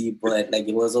 maybe, but, like,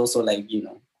 it was also, like,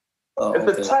 at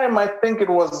the time, I think it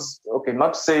was,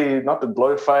 not to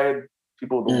glorify it. I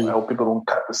hope people don't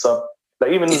cut this up.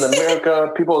 Like, even in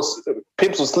America, people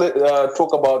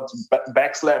talk about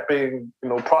backslapping,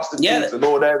 prostitutes and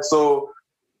all that. So,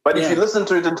 but if you listen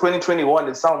to it in 2021,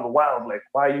 it sounds wild. Like,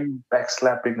 why are you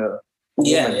backslapping a...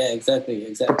 Yeah,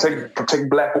 exactly. Protect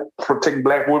black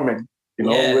women,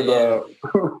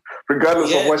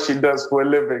 regardless of what she does for a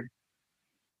living.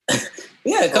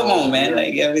 Yeah, come on, man.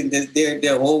 Like, I mean,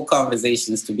 there are whole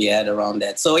conversations to be had around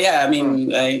that. So yeah, I mean,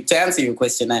 to answer your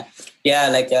question, I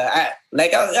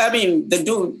mean, the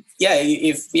dude,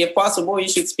 if possible, you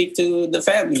should speak to the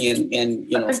family and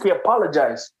I think he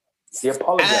apologized. He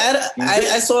apologized.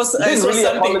 I saw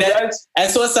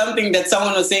something that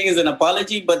someone was saying is an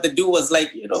apology, but the dude was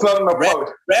like,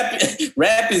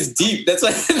 rap is deep. That's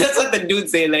what the dude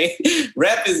say. Like,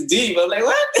 rap is deep. I'm like,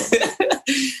 what?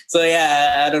 So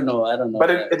yeah, I don't know. But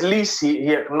at least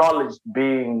he acknowledged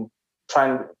for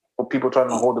people trying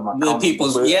to hold him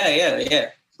accountable.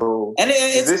 Yeah. So, and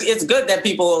it's good that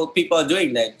people are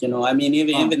doing that. I mean,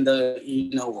 even the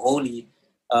Holy.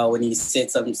 When he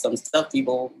said some stuff,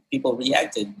 people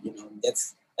reacted.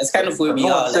 That's kind of where we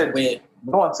are.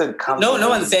 No one said cancel. No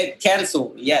one said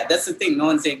cancel. Yeah, that's the thing. No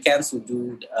one said cancel,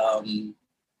 dude. And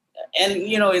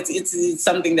it's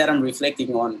something that I'm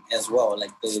reflecting on as well.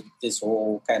 Like this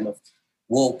whole kind of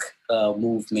woke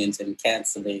movement and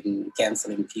canceling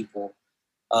people.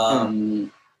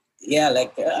 Yeah,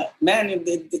 like man,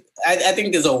 I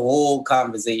think there's a whole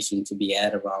conversation to be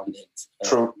had around it.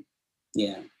 True.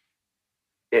 Yeah.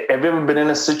 Have you ever been in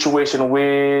a situation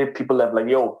where people have like,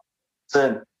 yo,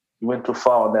 son, you went too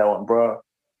far on that one, bro?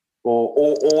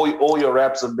 Or all your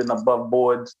raps have been above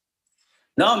board?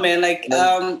 No, man. Like,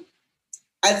 I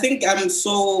think I'm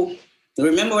so...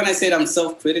 Remember when I said I'm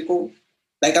self-critical?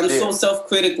 Like, I'm so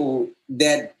self-critical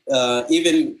that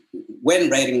even when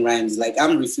writing rhymes, like,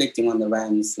 I'm reflecting on the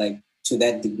rhymes, like, to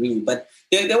that degree. But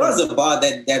there was a bar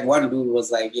that one dude was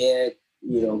like, yeah,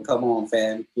 come on,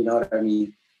 fam. You know what I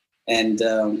mean? And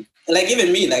like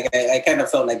even me, like I kind of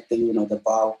felt like the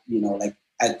bar, like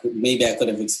I could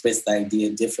have expressed the idea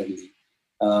differently.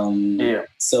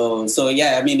 So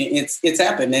yeah, I mean it's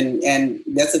happened, and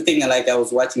that's the thing. Like I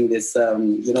was watching this,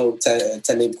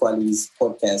 Talib Kweli's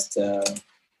podcast.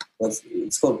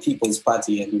 It's called People's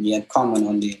Party, and we had Common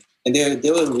on there, and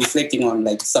they were reflecting on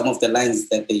like some of the lines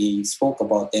that they spoke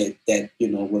about that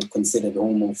were considered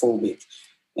homophobic.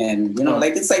 And,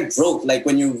 like, it's like growth. Like,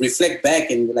 when you reflect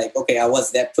back and you're like, okay, I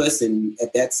was that person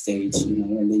at that stage,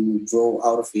 and then you grow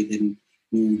out of it and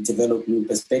you develop new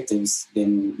perspectives,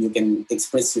 then you can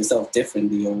express yourself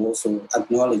differently or also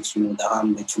acknowledge, the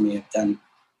harm that you may have done.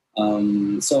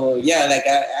 So, yeah, like,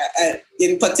 I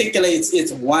in particular,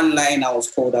 it's one line I was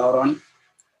called out on.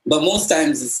 But most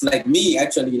times it's like me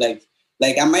actually like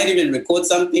I might even record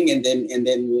something and then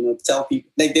tell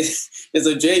people like there's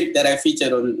a joke that I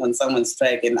featured on someone's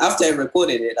track, and after I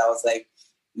recorded it I was like,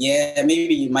 yeah,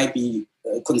 maybe it might be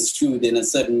construed in a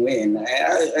certain way, and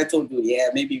I told you, yeah,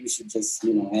 maybe we should just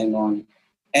hang on,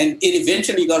 and it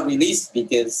eventually got released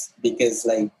because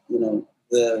like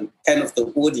the kind of the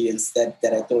audience that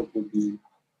I thought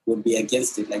would be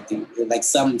against it, like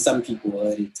some people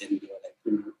heard it and they were like,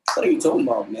 what are you talking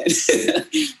about, man?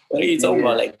 What are you talking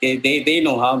about? Like they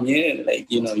know harm, yeah. Like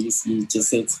you just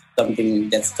said something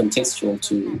that's contextual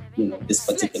to this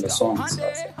particular song. So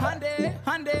I was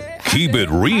like, Keep It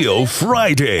Real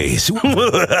Fridays.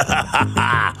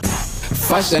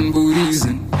 Fashion booties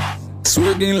and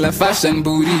swerving like fashion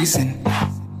booties and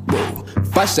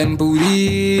fashion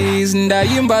booties and I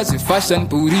embrace fashion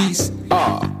booties.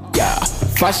 Oh yeah,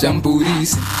 fashion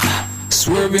booties,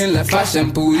 swerving like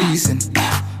fashion booties and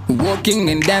walking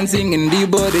and dancing and the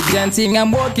body dancing.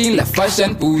 I'm walking like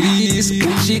fashion police.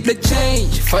 Bullshit the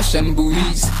change, fashion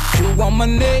booties. You want my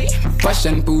name,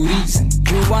 fashion booties.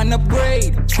 You want a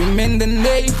braid, swim in the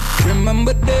name.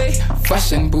 Remember day,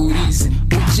 fashion booties.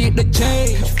 Bullshit the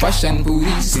change, fashion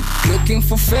booties. Looking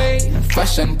for fame,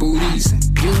 fashion booties.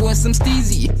 You want some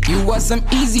steezy, you want some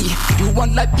easy. You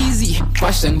want life easy,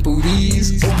 fashion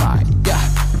booties. Oh my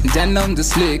god, then on the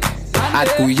slick. I'd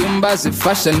go yimba's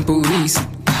fashion booties.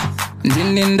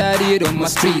 Dinin daddy on my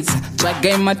streets. Jack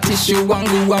game my tissue,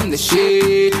 wangu on the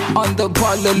shit. On the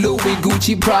Polo Louis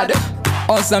Gucci Prada.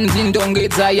 On some Dindonge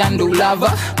Zayando lava.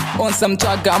 On some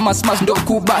Tagama smash do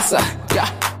kubasa. Yeah,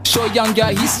 show young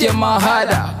guy he's still my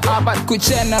harder. About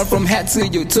Kuchena from head to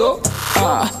your toe.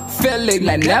 Feel it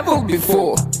like never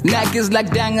before. Neck is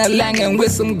like dang-a-lang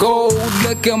with some gold.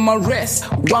 Look at my wrist,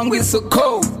 one with so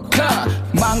cold.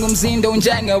 Mangum zindo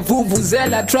njanga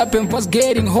vuvuzela trapping was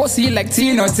getting horsey like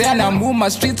Tino Tena. Move my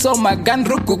streets on my gun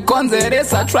ruku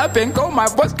konzeresa trapping. Go my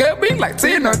boss getting like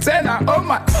Tino Tena. Oh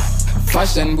my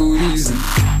fashion booties,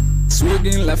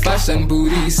 swigging like fashion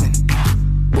booties.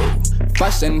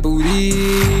 Fashion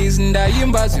booties, and I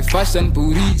embrace fashion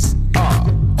booties. Oh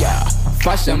yeah,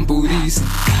 fashion booties,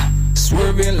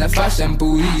 swerving like fashion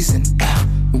booties.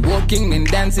 Walking and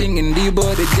dancing in the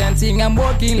body dancing. I'm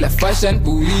walking like fashion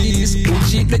booties.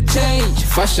 Bullshit the change,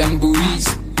 fashion booties.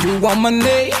 You want my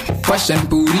name, fashion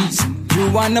booties. You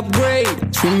want a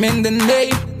braid, swim in the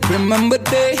name. Remember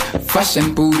day,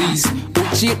 fashion booties.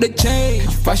 Bullshit the change,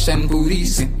 fashion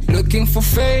booties. Looking for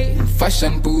fame,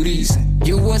 fashion booties.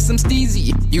 You want some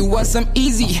steezy, you want some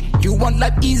easy. You want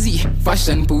life easy,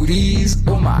 fashion booties.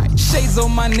 Oh my, shades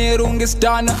on my nerung is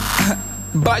donna.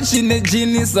 Bashine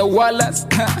genius a wallace.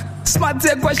 Smart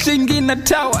kwa shingi na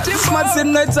tower. Smart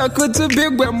sineta kutu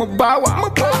bigwe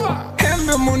mubawa.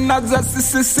 Hembe munaza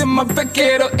sisi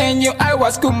mapekero enyo I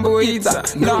was kumbuita.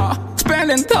 No,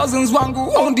 spending thousands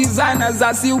wangu on designers.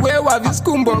 I see where wa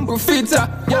viskumbo kufita.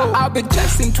 Yeah, I've been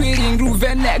dressing, tweeting,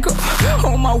 ruveneko.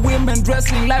 All my women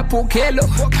dressing like Pokelo.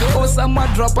 Or someone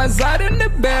drop a zard in the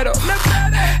battle.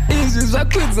 Inches are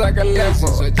quick like a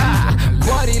level.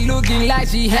 Body looking like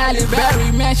she Halle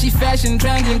Berry. Man, she fashion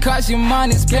trending cause she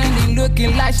money spending.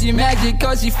 Looking like she magic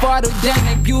cause she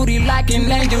photogenic. Beauty like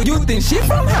an angel. You think she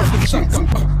from heaven?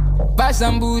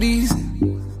 Fashion booties.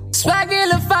 Swaggy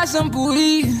fashion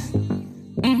booties.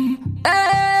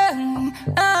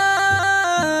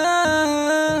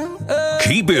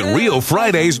 Keep It Real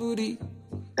Fridays.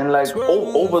 And like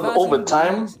over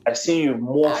time, I see you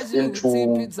morph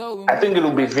into. I think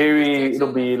it'll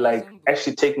be like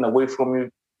actually taken away from you.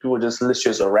 People just list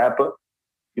you as a rapper.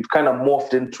 You've kind of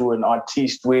morphed into an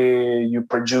artiste where you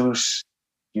produce,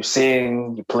 you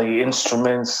sing, you play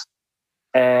instruments.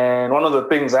 And one of the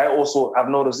things I've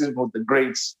noticed even with the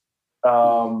greats,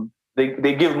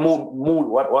 they give mood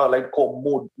what I like to call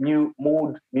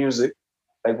mood music,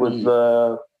 like with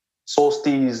the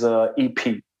Solstice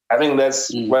EP. I think that's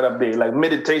right up there, like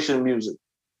meditation music.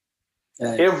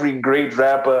 Every great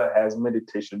rapper has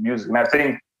meditation music, and I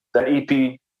think that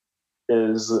EP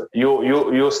is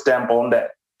your stamp on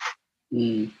that.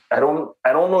 I don't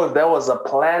know if that was a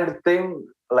planned thing,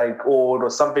 like, or it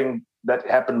was something that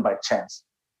happened by chance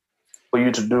for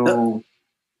you to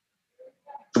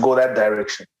go that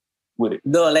direction with it.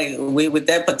 No, like with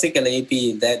that particular EP,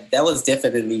 that was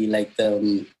definitely like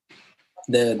the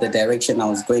direction I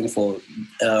was going for.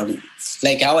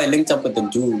 Like how I linked up with the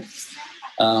dude.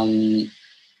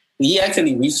 He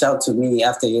actually reached out to me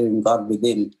after hearing God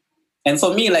Within. And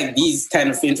for me, like these kind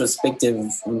of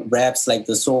introspective raps, like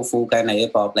the soulful kind of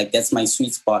hip hop, like that's my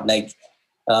sweet spot. Like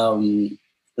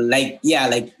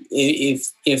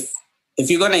if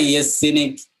you're gonna hear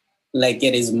SYNIK like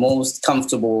it is most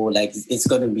comfortable, like it's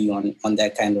going to be on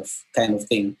that kind of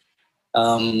thing.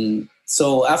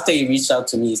 So after he reached out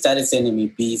to me, he started sending me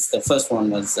beats. The first one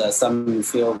was Some You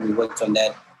Feel. We worked on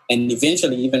that. And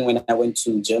eventually, even when I went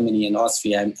to Germany and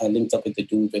Austria, I linked up with the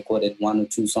dude, recorded 1 or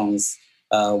 2 songs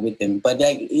with him. But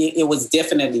like, it was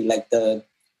definitely like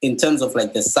in terms of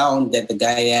like the sound that the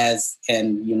guy has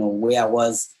and, you know, where I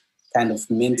was kind of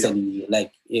mentally,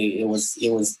 like it was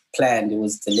planned, it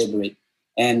was deliberate.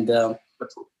 And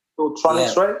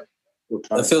Philtronics, right?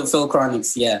 Phil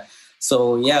Chronics, yeah.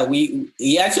 So yeah,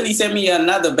 he actually sent me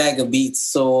another bag of beats.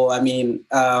 So I mean,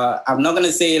 I'm not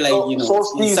gonna say like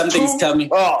something's coming.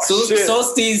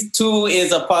 Solstice 2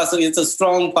 is it's a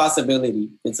strong possibility.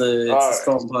 It's a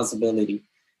strong possibility.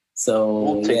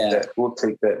 So we'll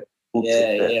take that.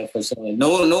 Yeah, for sure.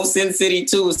 No Sin City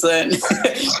 2, son.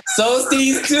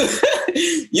 Solstice 2.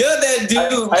 You're that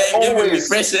dude, man. Giving me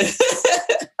pressure.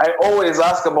 I always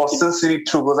ask about Sin City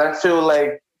 2 because I feel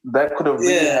like that could have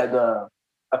really had a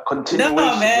continuation.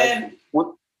 No, man.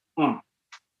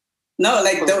 No,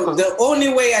 like the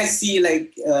only way I see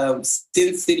like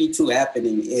Sin City 2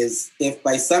 happening is if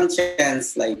by some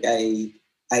chance like I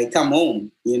come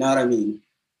home, you know what I mean?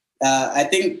 I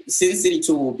think Sin City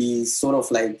 2 will be sort of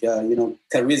like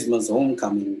Charisma's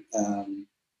homecoming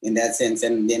in that sense,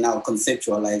 and then I'll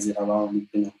conceptualize it around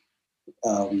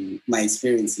my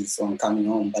experiences on coming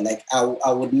home. But like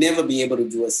I would never be able to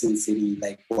do a Sin City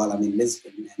like while I'm in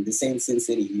Lisbon, and the same Sin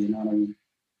City, you know what I mean?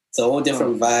 It's a whole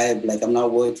different vibe. Like I'm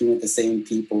not working with the same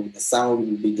people. The sound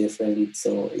will be different.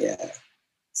 So yeah,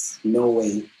 no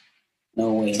way.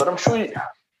 But I'm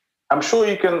sure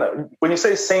you can. When you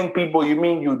say same people, you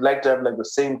mean you'd like to have like the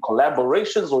same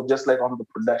collaborations, or just like on the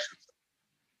production?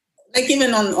 Like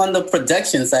even on the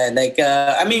production side, like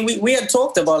I mean, we had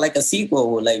talked about like a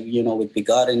sequel, like with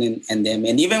Begotten and them.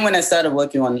 And even when I started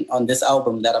working on this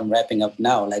album that I'm wrapping up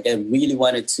now, like I really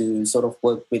wanted to sort of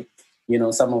work with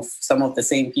some of the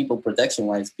same people production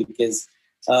wise, because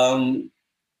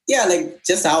like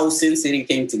just how Sin City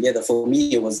came together for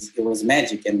me, it was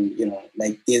magic. And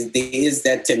like there is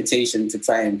that temptation to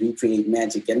try and recreate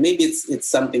magic, and maybe it's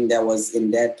something that was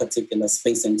in that particular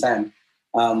space and time.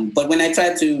 But when I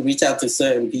tried to reach out to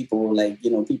certain people, like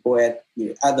people had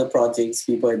other projects,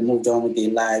 people had moved on with their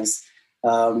lives.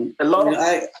 A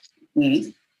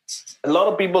lot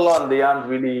of people they aren't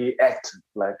really active.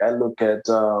 Like I look at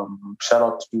shout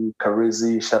out to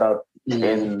Karizi, shout out,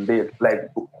 and they like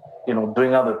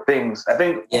doing other things. I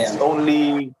think it's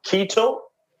only Keto.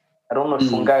 I don't know if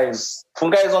Fungai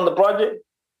is on the project.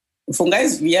 Fungai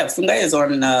is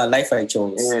on Life I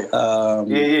Chose. Life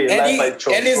I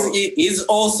Chose. And he's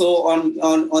also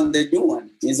on the new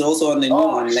one. He's also on the new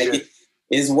one. Like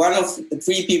is one of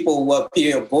 3 people who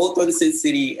appear both on Sin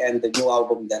City and the new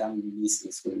album that I'm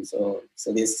releasing soon. So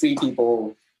there's 3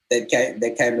 people that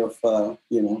kind of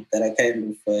that I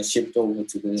kind of shipped over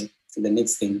to the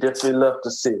next thing. Definitely love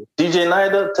to see it. DJ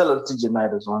Nida, tell us DJ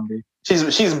Nida's one day.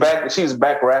 She's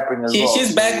back rapping as well.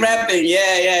 She's back rapping.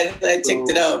 Yeah. I checked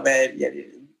it out, man. Yeah.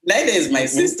 Nida is my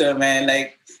sister, man.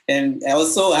 Like, and I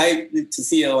was so hyped to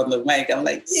see her on the mic. I'm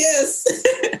like, yes,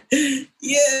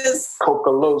 yes.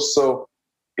 Cocoloso.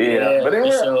 Yeah, but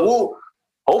anyway, sure.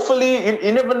 Hopefully,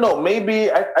 you never know.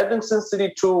 Maybe I think Sin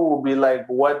City 2 will be like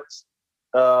what's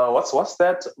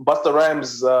that? Busta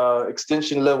Rhymes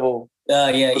extension level.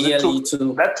 ELE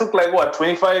 2. That took like what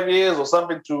 25 years or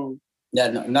something to. Yeah,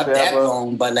 not that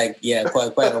long, but like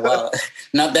quite a while.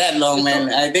 Not that long, man.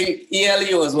 I think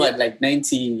ELE was what, like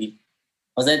 90.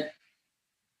 Was that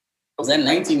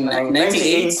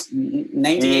 98,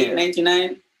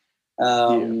 99?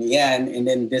 And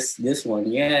then this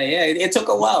one. It took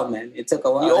a while, man. It took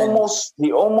a while.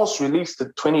 He almost released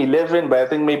it 2011, but I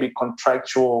think maybe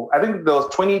contractual. I think there was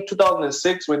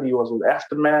 2006 when he was with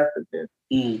Aftermath,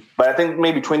 but I think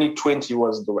maybe 2020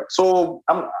 was the right. So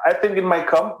I think it might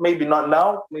come. Maybe not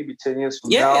now. Maybe 10 years from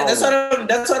now. Yeah,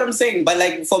 that's what I'm saying. But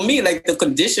like for me, like the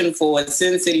condition for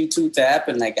Sin City 2 to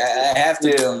happen, like I have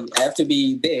to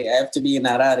be there. I have to be in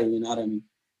Harare. You know what I mean?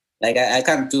 Like I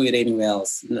can't do it anywhere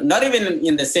else. Not even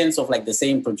in the sense of like the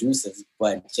same producers,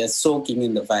 but just soaking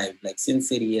in the vibe. Like Sin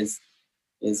City is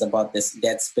about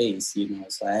that space,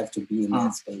 So I have to be in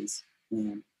that space.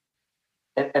 Yeah.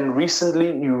 And recently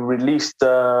you released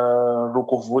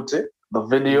Rukovute, the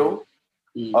video,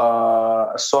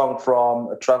 a song from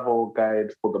a travel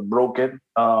guide for the broken.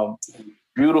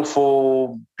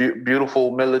 Beautiful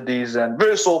melodies and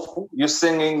very soulful. You're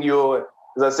singing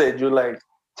as I said, you're like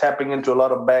tapping into a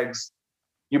lot of bags.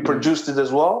 You produced it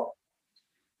as well?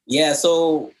 Yeah,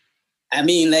 so I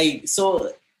mean, like,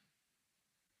 so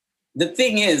the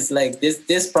thing is, like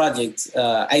this project,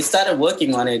 I started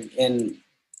working on it in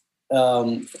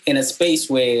a space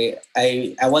where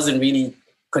I wasn't really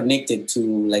connected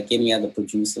to like any other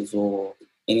producers or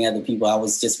any other people. I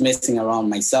was just messing around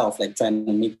myself, like trying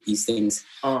to make these things.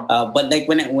 But like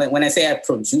when I say I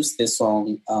produced this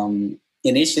song,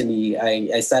 initially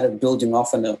I started building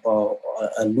off on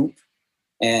a loop,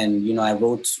 and you know I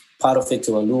wrote part of it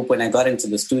to a loop. When I got into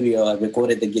the studio, I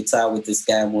recorded the guitar with this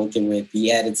guy I'm working with.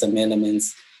 He added some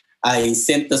elements. I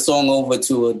sent the song over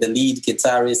to the lead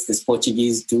guitarist, this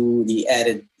Portuguese dude. He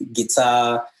added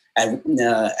guitar.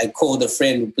 I called a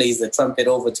friend who plays the trumpet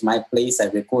over to my place. I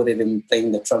recorded him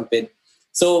playing the trumpet.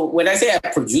 So when I say I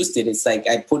produced it, it's like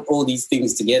I put all these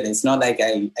things together. It's not like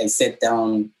I sat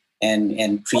down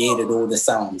and created all the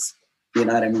sounds. You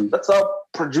know what I mean? That's how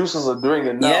producers are doing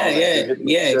it now.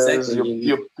 Yeah,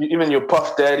 exactly. Even your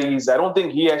Puff Daddies, I don't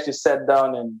think he actually sat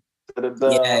down and did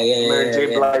the Mary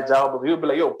J. Blige album. He would be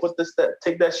like, yo, put this,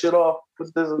 take that shit off, put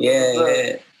this.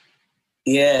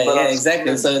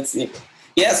 Exactly. So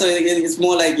it's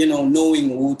more like, you know,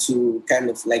 knowing who to kind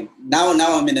of like, now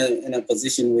I'm in a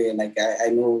position where like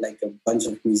I know like a bunch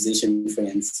of musician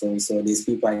friends. So there's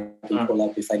people I can pull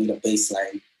up if I need a bass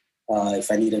line.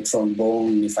 If I need a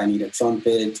trombone, if I need a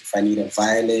trumpet, if I need a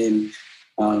violin,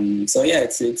 it's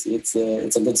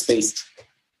a good space.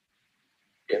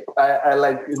 I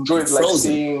like enjoyed like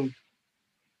seeing.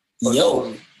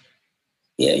 Yo,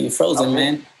 yeah, you're frozen,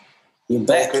 man. You're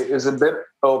back. Okay, is it bit?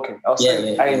 Okay,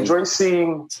 I enjoy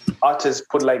seeing artists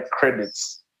put like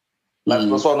credits. Like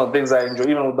that's one of the things I enjoy.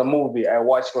 Even with the movie, I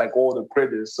watched like all the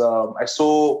credits. I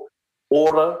saw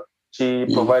Aura. She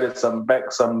provided some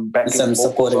backing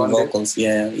supporting vocals.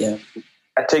 Yeah.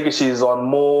 I take it she's on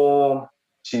more.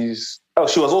 She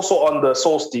was also on the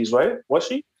Solstice, right? Was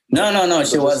she? No,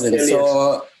 she wasn't.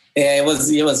 So it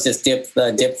was just depth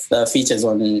features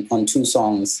on 2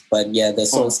 songs. But yeah, the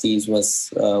Solstice was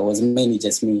mainly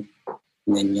just me.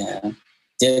 And then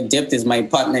Depth is my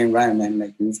partner in rhyme, man.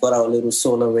 Like we've got our little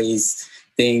solar rays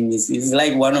thing. He's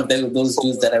like one of those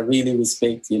dudes that I really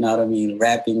respect. You know what I mean?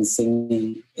 Rapping,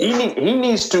 singing. He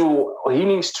needs to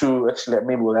actually,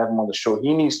 maybe we'll have him on the show.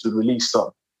 He needs to release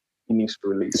something.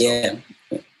 Yeah.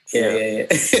 I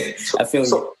feel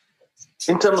you.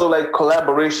 In terms of like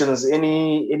collaborations,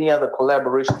 any other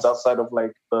collaborations outside of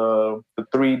like the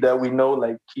 3 that we know,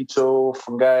 like Keto,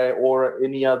 Fungi, or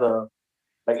any other,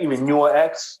 like even newer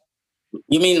acts?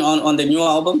 You mean on the new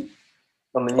album?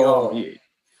 On the new album, yeah.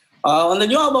 On the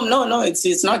new album, no,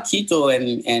 it's not Keto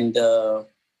and so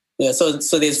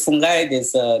there's Fungi,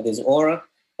 there's Aura,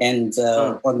 and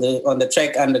on the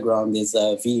track Underground there's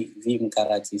V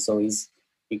Mkarati. So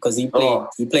he played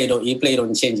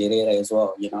on Change Herrera as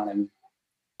well. You know what I mean?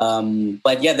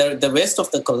 But yeah, the rest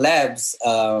of the collabs,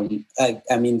 I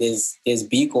mean, there's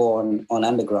Biko on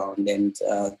Underground, and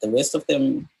the rest of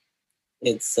them,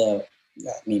 it's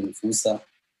Fusa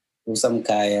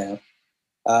Mkaya.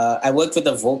 I worked with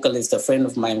a vocalist, a friend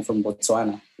of mine from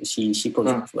Botswana. She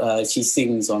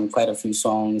sings on quite a few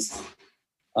songs.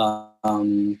 I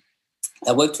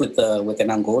worked with an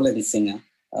Angolan singer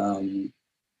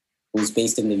who's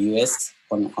based in the US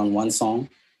on one song.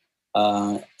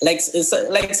 Like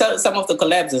some of the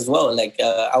collabs as well. Like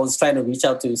I was trying to reach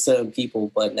out to certain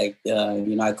people, but like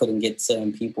I couldn't get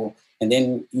certain people. And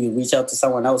then you reach out to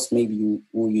someone else, maybe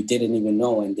who you didn't even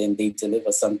know, and then they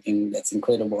deliver something that's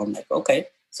incredible. I'm like, okay,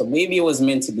 so maybe it was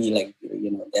meant to be like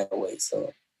that way.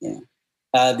 So yeah,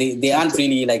 they aren't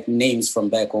really like names from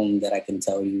back home that I can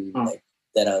tell you like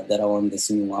that are on this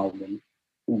new album.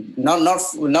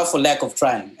 Not for lack of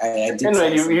trying. I did.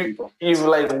 Anyway, you've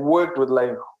like worked with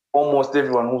like almost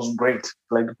everyone who's great.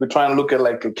 Like if we try and look at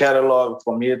like a catalog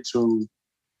from here to,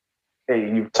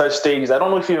 hey, you've touched stages. I don't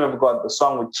know if you've ever got the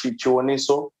song with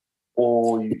Chicho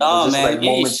or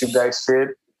moments you guys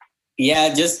shared.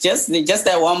 Yeah, just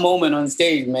that one moment on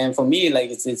stage, man. For me,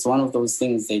 like it's one of those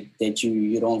things that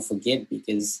you don't forget,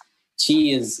 because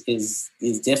she is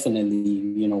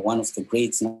definitely one of the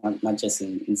greats, not just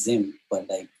in Zim, but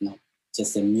like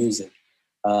just in music.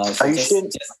 Are you sure?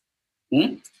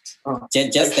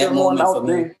 Just that moment for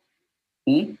me.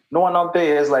 No one out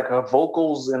there has like her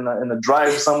vocals in a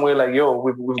drive somewhere. Like, yo,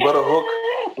 we've got a hook.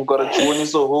 We've got a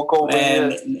Chiwoniso hook over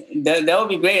here. That would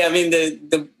be great. I mean,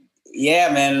 that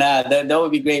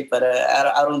would be great. But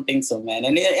I don't think so, man.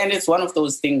 And it's one of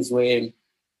those things where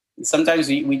sometimes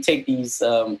we take these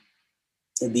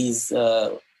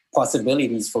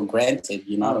possibilities for granted.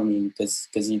 You know what I mean? Because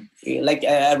like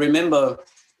I remember,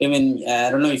 even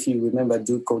I don't know if you remember a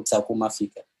dude called Taku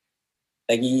Mafika.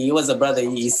 Like he was a brother.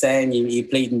 He sang. He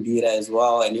played in Bira as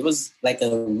well, and he was like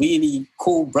a really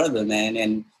cool brother, man.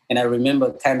 And And I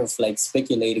remember kind of like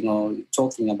speculating or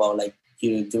talking about like,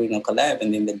 doing a collab,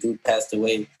 and then the dude passed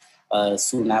away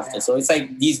soon after. So it's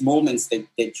like these moments that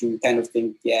you kind of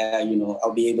think,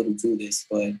 I'll be able to do this.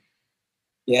 But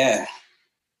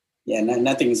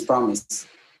nothing is promised.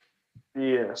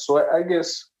 Yeah. So I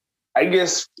guess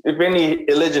if any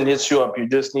legend hits you up, you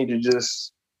just need to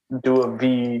just do a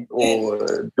V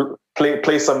or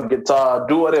play some guitar,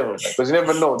 do whatever, because you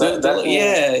never know.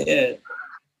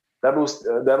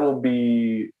 That will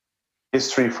be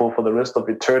history for the rest of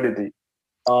eternity.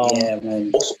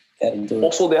 Man.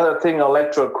 Also, the other thing I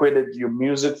like to credit your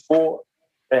music for,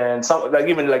 and some like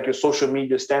even like your social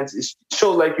media stance, it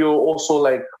shows like you're also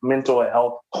like mental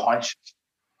health conscious.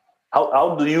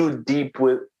 How do you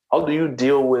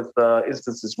deal with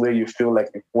instances where you feel like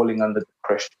you're falling under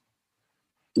depression?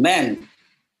 Man,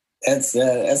 that's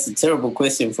a terrible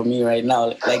question for me right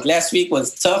now. Like last week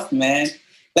was tough, man.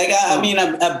 Like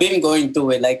I've been going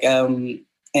through it. Like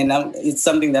it's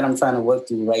something that I'm trying to work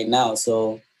through right now.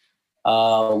 So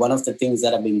one of the things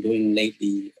that I've been doing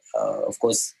lately, of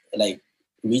course, like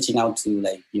reaching out to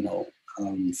like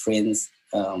friends,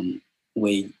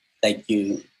 where like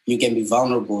you can be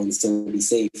vulnerable and still be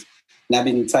safe. And I've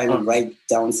been trying to write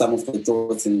down some of the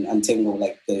thoughts and untangle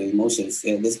like the emotions.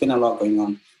 Yeah, there's been a lot going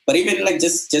on. But even like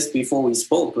just before we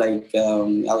spoke, like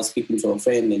I was speaking to a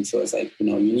friend, and she was like, you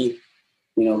need,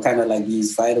 kind of like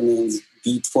these vitamins,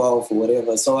 B12 or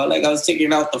whatever. So I was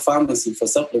checking out the pharmacy for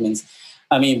supplements.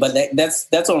 I mean, but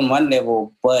that's on one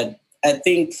level. But I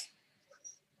think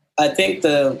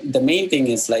the main thing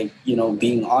is like,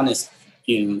 being honest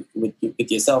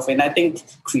with yourself. And I think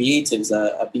creatives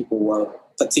are people who are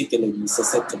particularly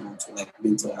susceptible to like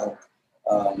mental health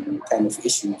kind of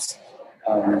issues.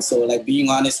 So like being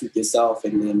honest with yourself,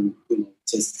 and then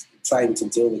just trying to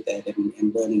deal with that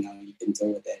and learning how you can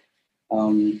deal with that.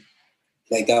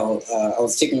 Like I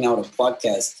was checking out a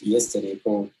podcast yesterday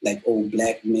called like Old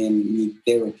Black Men Need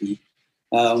Therapy.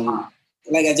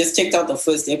 Like I just checked out the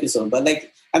first episode, but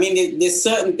like I mean, there's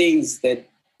certain things that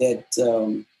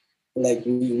like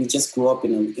we just grew up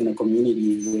in a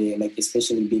community where, like,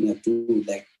 especially being a dude,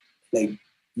 like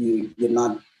you're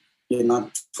not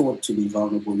taught to be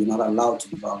vulnerable. You're not allowed to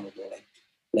be vulnerable.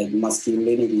 Like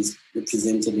masculinity is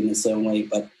presented in a certain way,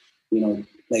 but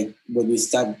like when you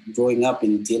start growing up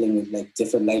and dealing with like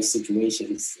different life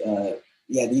situations,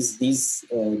 these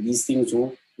things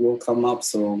will come up.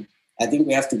 So I think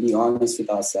we have to be honest with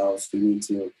ourselves. We need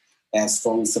to have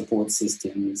strong support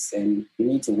systems, and we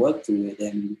need to work through it.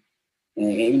 And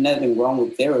ain't nothing wrong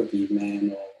with therapy,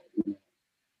 man,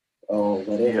 or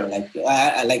whatever.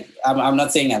 Yeah. I'm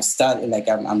not saying I've started, like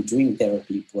I'm doing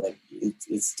therapy, but like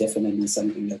it's definitely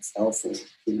something that's helpful.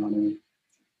 You know what I mean?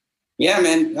 Yeah,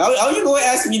 man. How you gonna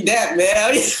ask me that,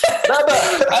 man?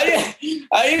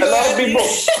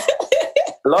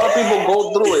 A lot of people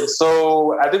go through it.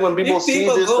 So I think when people see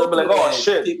this, they'll be like, "Oh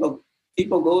shit!"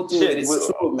 People go through it.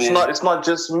 It's true, man. It's not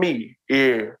just me.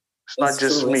 Yeah, it's not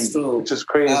just me. It's just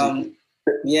crazy.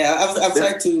 I've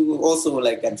tried to also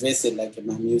like address it like in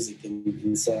my music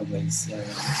in some ways.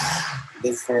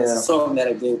 There's a song that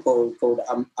I did called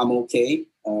 "I'm Okay,"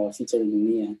 featuring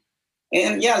Mia.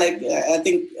 And I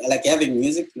think like having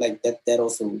music like that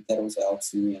also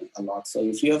helps me a lot. So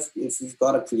if you've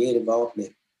got a creative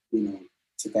outlet,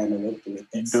 to kind of work with it,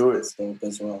 that's dope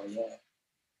as well. Yeah.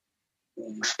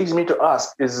 Which leads me to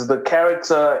ask: is the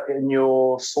character in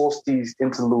your Solstice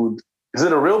interlude, is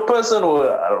it a real person,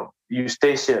 or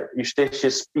Eustacia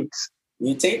speaks?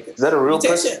 Is that a real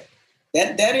person?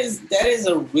 That is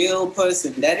a real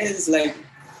person. That is like,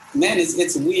 man,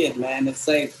 it's weird, man. It's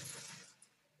like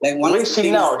one. Where is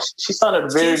she now? She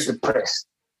sounded very depressed.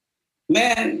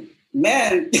 Man.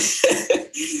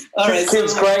 All right,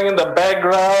 kids crying in the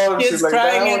background. Kids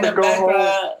crying in the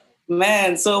background.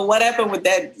 Man, so what happened with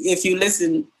that? If you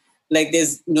listen, like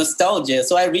there's nostalgia.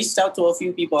 So I reached out to a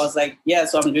few people. I was like,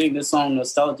 so I'm doing this song,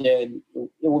 Nostalgia. And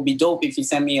it would be dope if you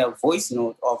send me a voice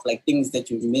note of like things that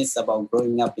you miss about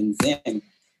growing up in Zen.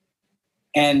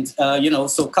 And,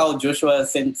 so Carl Joshua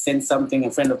sent something,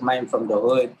 a friend of mine from the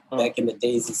hood back in the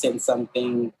days, he sent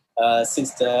something, a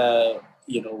sister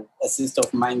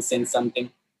of mine sent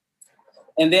something.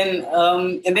 And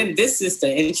then this sister,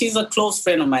 and she's a close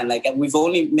friend of mine. Like we've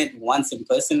only met once in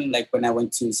person, like when I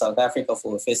went to South Africa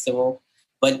for a festival.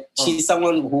 But she's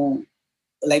someone who,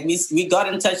 like we got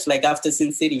in touch like after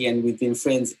Sin City, and we've been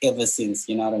friends ever since.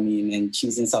 You know what I mean? And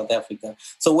she's in South Africa.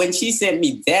 So when she sent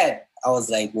me that, I was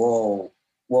like, whoa,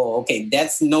 okay,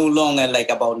 that's no longer like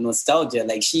about nostalgia.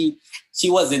 Like she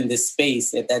was in this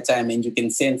space at that time, and you can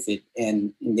sense it.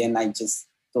 And then I just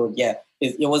thought,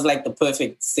 it was like the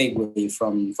perfect segue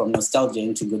from nostalgia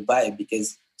into goodbye,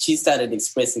 because she started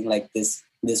expressing like this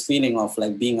feeling of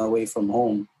like being away from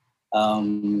home.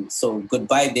 So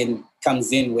goodbye then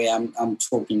comes in where I'm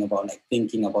talking about like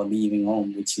thinking about leaving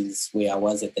home, which is where I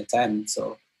was at the time.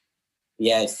 So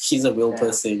yeah, she's a real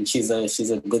person. She's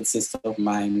a good sister of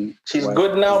mine. She's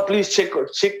good now. Please check on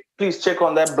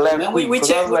that black queen.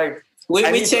 Because I was like,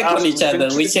 we check on each other.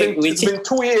 It's been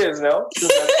 2 years now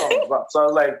since that song dropped. So I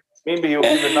was like, maybe he'll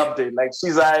give an update. Like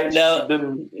she's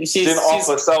she didn't off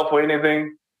herself or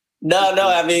anything. No.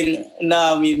 I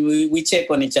mean, we check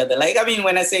on each other. Like, I mean,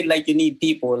 when I say like you need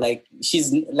people, like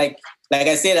she's like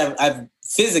I said, I've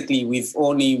physically we've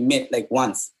only met like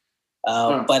once.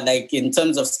 But like in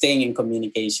terms of staying in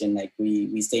communication, like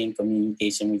we stay in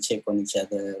communication, we check on each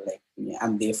other. Like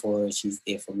I'm there for her, she's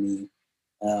there for me.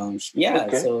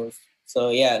 So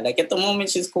yeah, like at the moment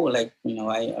she's cool. Like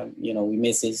I we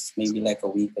messaged maybe like a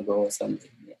week ago or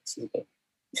something. Yeah, she's good.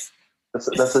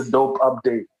 That's a dope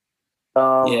update.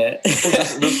 This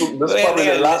is probably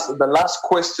the last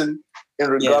question in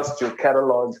regards to your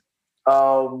catalog.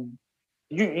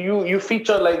 You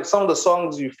feature like some of the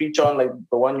songs you feature on, like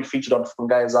the one you featured on from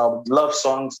Guy's album, love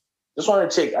songs. Just want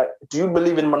to check, do you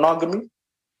believe in monogamy?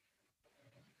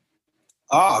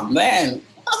 Oh man,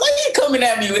 why are you coming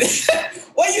at me with this?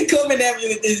 Why are you coming at me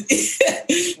with this?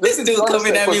 This dude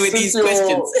coming at me with these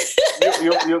questions.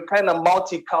 You're kind of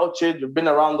multicultural. You've been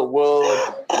around the world,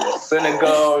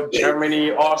 Senegal,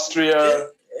 Germany, Austria.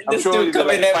 This dude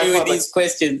coming at me with these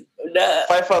questions.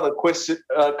 5 other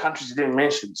countries you didn't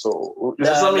mention. So is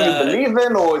this something you believe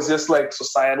in, or is this like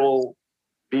societal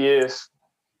BS?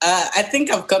 I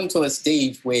think I've come to a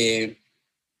stage where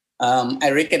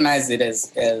I recognize it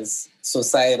as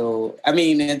societal. I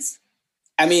mean, if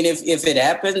it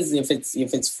happens, if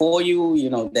it's for you,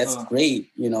 that's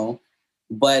great,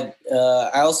 But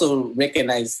I also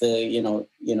recognize the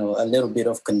a little bit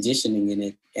of conditioning in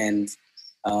it, and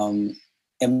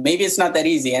maybe it's not that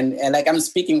easy. And like I'm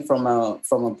speaking from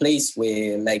a place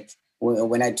where like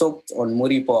when I talked on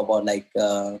Muripo about like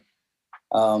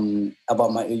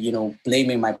about my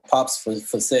blaming my pops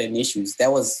for certain issues,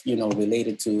 that was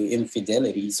related to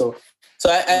infidelity. So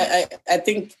I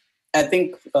think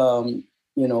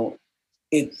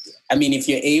it. I mean, if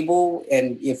you're able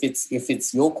and if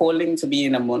it's your calling to be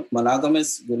in a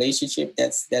monogamous relationship,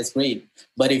 that's great.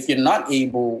 But if you're not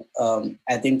able,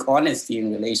 I think honesty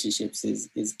in relationships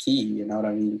is key. You know what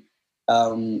I mean?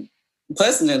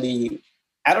 Personally,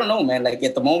 I don't know, man. Like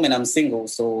at the moment, I'm single,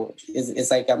 so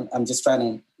it's like I'm just trying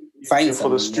to find you're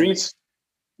something. For the streets.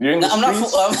 You're in the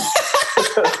streets.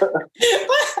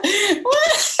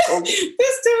 What?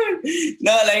 This dude.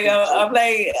 No, like I'm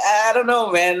like I don't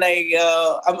know, man. Like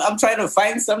I'm trying to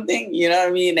find something. You know what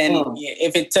I mean? And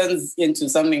if it turns into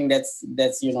something that's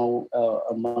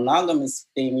a monogamous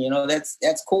thing,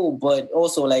 that's cool. But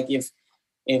also like if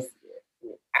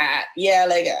I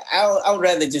would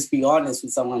rather just be honest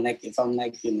with someone. Like if I'm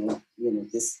like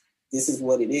this is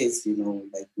what it is.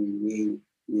 Like we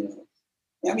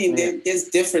I mean, there's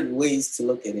different ways to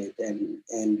look at it,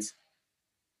 and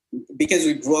because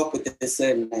we grew up with a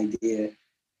certain idea,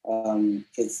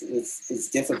 it's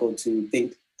difficult to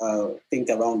think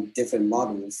around different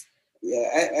models.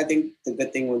 Yeah, I think the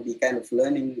good thing would be kind of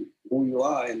learning who you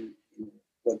are and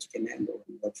what you can handle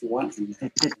and what you want in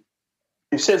life.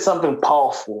 You said something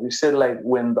powerful. You said like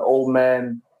when the old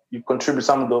man, you contribute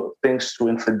some of the things to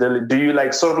infidelity. Do you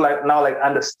like sort of like now like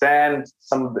understand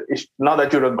some of the issues? Now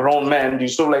that you're a grown man, do you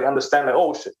sort of like understand like,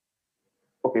 oh shit,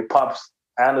 okay, pops,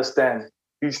 I understand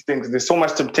these things. There's so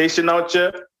much temptation out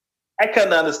here. I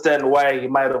kind of understand why he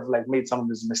might have like made some of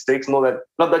his mistakes. Not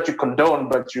that you condone,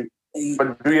 but do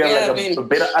you have a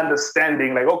better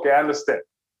understanding? Like, okay, I understand.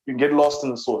 You get lost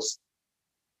in the source.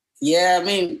 Yeah, I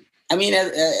mean,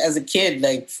 as a kid,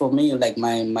 like for me, like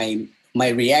my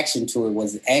reaction to it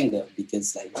was anger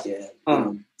because like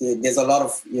there's a lot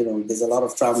of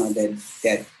trauma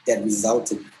that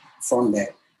resulted from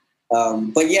that.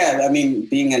 But yeah, I mean,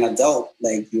 being an adult,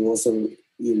 like you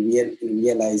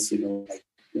realize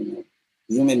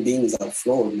human beings are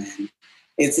flawed, man.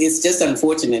 It's just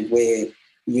unfortunate where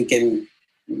you can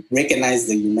recognize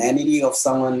the humanity of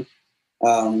someone,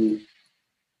 and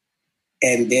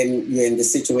then you're in the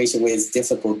situation where it's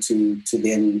difficult to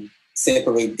then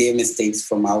separate their mistakes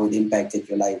from how it impacted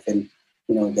your life. And,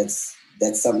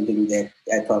 that's something that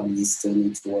I probably still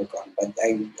need to work on. But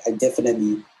I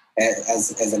definitely,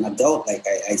 as an adult, like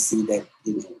I see that,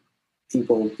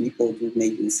 people do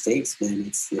make mistakes, man.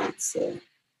 It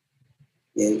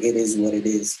is what it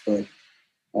is. But,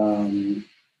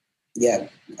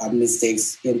 our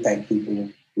mistakes impact people,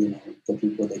 the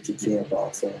people that you care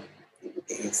about. So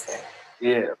it's that.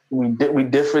 Yeah, we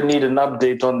definitely need an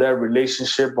update on their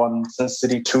relationship on Sin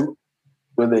City 2,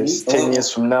 whether it's 10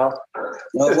 years from now.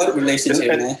 What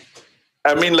relationship, man?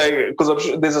 I mean, like, because I'm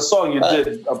sure there's a song you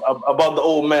did about the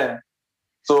old man.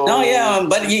 So no, yeah,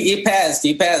 but he passed.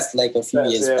 He passed like a few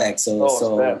years back.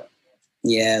 So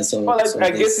yeah. So well, so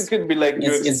I guess it could be like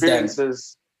your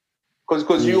experiences,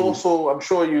 because you also, I'm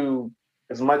sure you,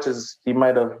 as much as he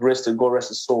might have rest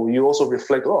his soul, you also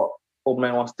reflect. Oh, old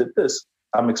man once did this.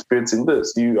 I'm experiencing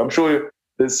this. I'm sure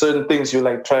there's certain things you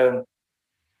like that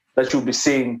you'll be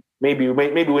seeing. Maybe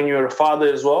when you're a father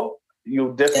as well,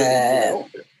 you definitely.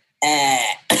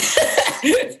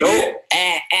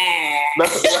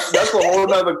 That's a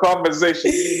whole other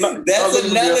conversation. That's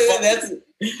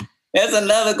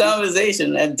another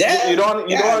conversation. You don't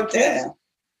want kids?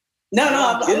 No,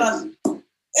 I'm not.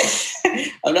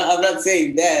 I'm not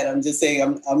saying that. I'm just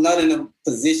saying I'm not in a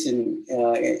position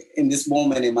in this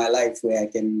moment in my life where I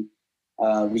can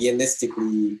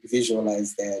realistically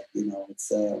visualize that. You know,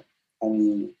 it's.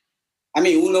 I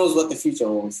mean, who knows what the future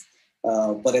holds?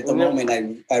 But at the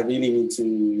moment, I really need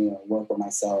to work on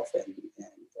myself and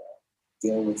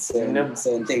deal with certain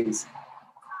things.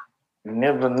 You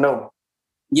never know.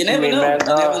 You never know. Man, you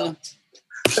never know.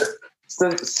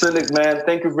 SYNIK, man,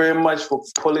 thank you very much for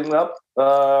pulling up.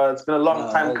 It's been a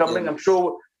long time coming. I'm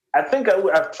sure. I think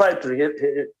I've tried to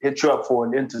hit you up for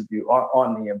an interview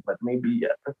on here, but maybe you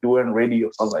weren't ready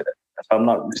or something like that. If I'm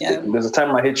not mistaken, there's a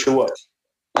time I hit you up.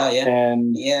 Oh yeah.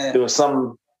 And there was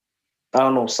some, I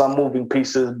don't know, some moving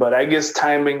pieces, but I guess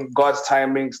God's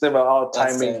timing, it's never our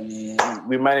timing.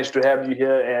 We managed to have you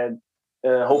here and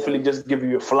hopefully just give you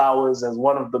your flowers as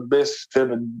one of the best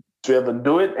to ever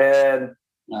do it. And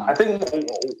I think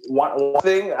one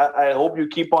thing I hope you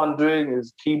keep on doing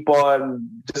is keep on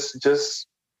just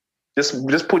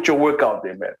put your work out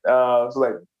there, man. It's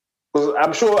like, because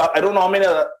I'm sure, I don't know how many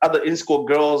other in-school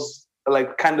girls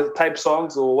like kind of type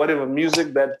songs or whatever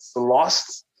music that's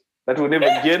lost that we never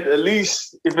get. At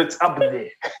least if it's up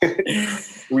there,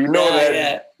 we know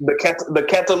that the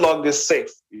catalog is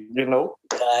safe. You know.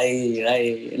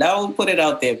 I'll put it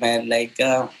out there, man. Like,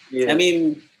 I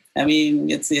mean,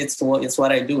 it's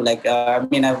what I do. Like, I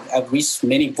mean, I've reached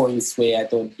many points where I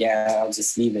thought, I'll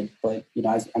just leave it, but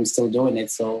I'm still doing it.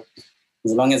 So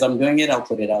as long as I'm doing it, I'll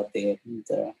put it out there. And,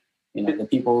 the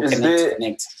people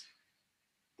connect.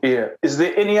 Yeah. Is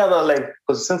there any other, like,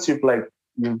 because since you've been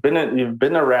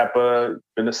a rapper,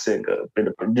 been a singer, been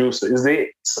a producer, is there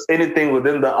anything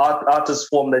within the artist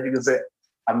form that you can say,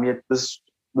 I'm yet this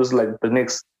is like the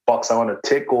next box I want to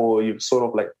tick, or you've sort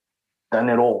of like done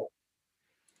it all?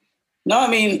 No, I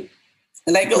mean,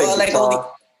 like all the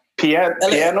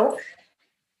piano.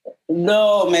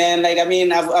 No, man. Like, I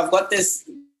mean, I've got this,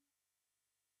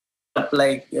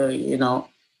 like,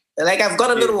 like I've got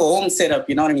a little home setup,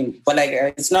 you know what I mean? But like,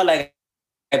 it's not like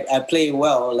I play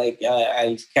well. Like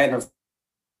I kind of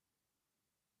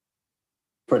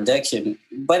production.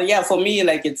 But yeah, for me,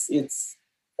 like it's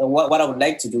what I would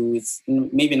like to do is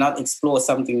maybe not explore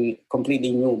something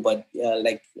completely new, but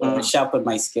sharpen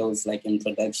my skills like in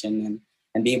production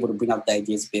and be able to bring up the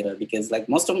ideas better. Because like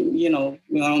most of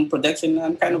in production,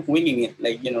 I'm kind of winging it.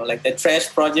 Like like the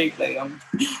trash project, like I'm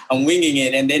winging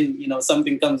it, and then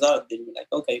something comes out, then you're like,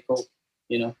 okay, cool,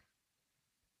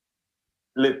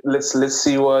 Let's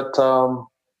see what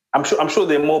I'm sure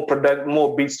there are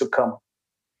more beats to come.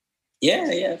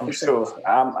 Yeah, I'm sure.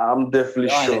 I'm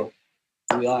definitely sure.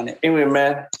 We're on it. Anyway,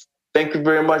 man, thank you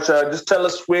very much. Just tell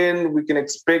us when we can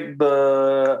expect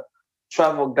the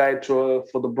travel guide tour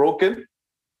for the Broken.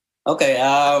 Okay,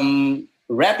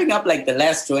 wrapping up like the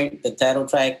last joint, the title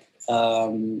track.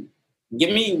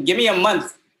 Give me a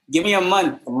month. Give me a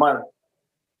month. A month.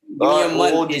 Give me a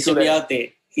month. It should be out there.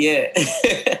 Yeah.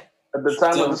 At the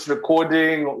time of this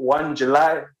recording, 1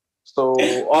 July. So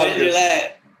 1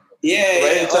 July.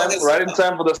 Yeah, right in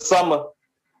time for the summer.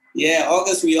 Yeah,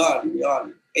 August we on.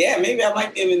 Yeah, maybe I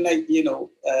might even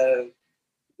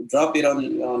drop it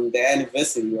on the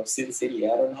anniversary of Sin City. I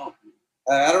don't know.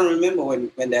 I don't remember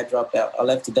when that dropped out. I'll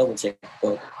have to double check.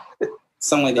 But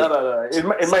somewhere there. No.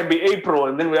 It might be April,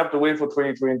 and then we have to wait for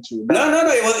 2022. No.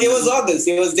 It was August.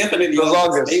 It was definitely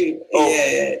August.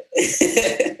 Yeah.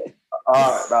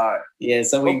 All right. Yeah,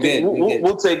 so we're good.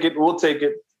 We'll take it.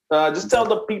 Just tell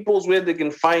the peoples where they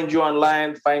can find you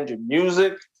online, find your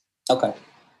music. Okay.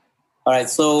 All right.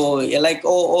 So like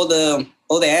all the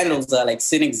handles are like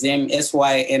SYNIK Zim,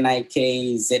 SYNIK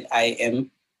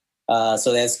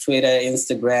So that's Twitter,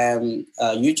 Instagram,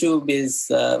 YouTube is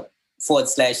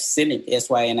 /SYNIK,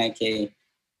 SYNIK.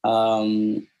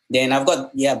 Then I've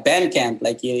got Bandcamp.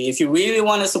 Like if you really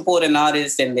want to support an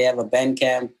artist and they have a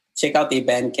Bandcamp, check out their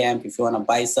Bandcamp. If you want to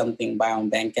buy something, buy on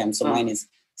Bandcamp. So mine is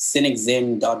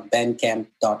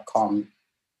synikzen.bandcamp.com.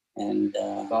 And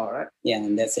all right. Yeah,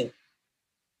 and that's it.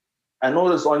 I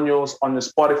noticed on your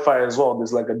Spotify as well,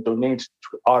 there's like a donate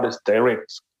to artists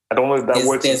direct. I don't know if that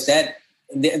works.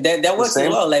 That works as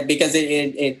well, like, because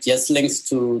it just links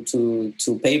to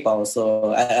PayPal.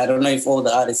 So I don't know if all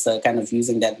the artists are kind of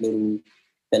using that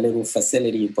little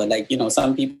facility, but like, you know,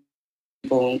 some people,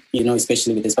 you know,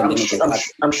 especially with this pandemic.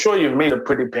 I'm sure you've made a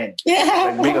pretty pain. Yeah.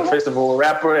 Like being a festival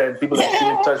rapper and people that keep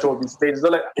in touch all these stages.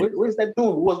 They're like, where's that dude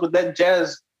who was with that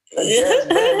jazz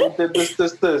man who did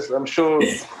this? I'm sure.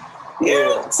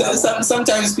 Yeah. So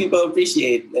sometimes people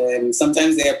appreciate, and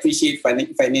sometimes they appreciate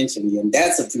financially, and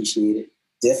that's appreciated.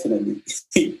 Definitely.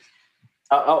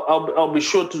 I'll be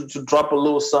sure to drop a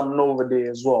little something over there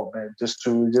as well, man. Just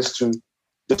to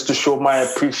show my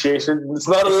appreciation. It's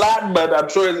not a lot, but I'm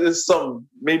sure it's some.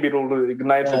 Maybe it'll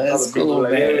ignite from other people.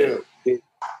 Like, yeah.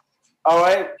 All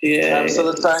right. Yeah. I'm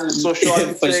Celatine, your social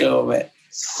architect. For sure, man.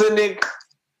 SYNIK,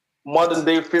 modern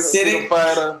day freedom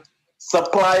fighter,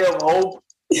 supplier of hope,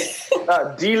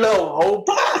 dealer of hope,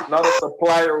 not a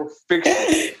supplier of fiction.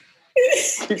 Keep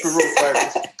it real,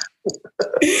 fighters.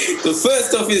 The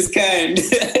first of his kind.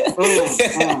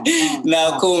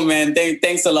 Now, cool, man.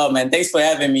 Thanks a lot, man. Thanks for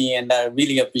having me, and I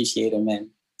really appreciate it, man.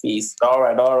 Peace. All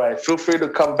right. Feel free to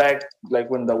come back,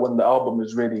 like when the album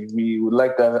is ready. We would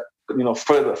like to, you know,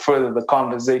 further the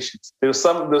conversations. There's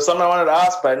something I wanted to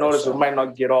ask, but I noticed we might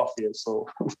not get off here. So,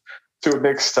 till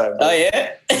next time. Oh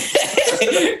yeah.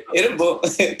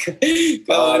 Come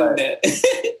on.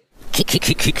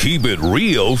 Keep it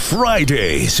real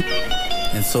Fridays.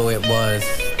 And so it was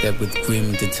that with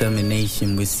grim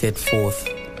determination we set forth,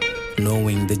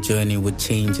 knowing the journey would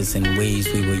change us in ways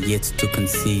we were yet to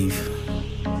conceive.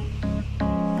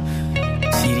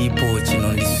 Chiripo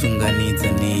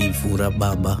chinondisunganidza neivhura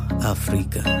baba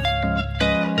Africa,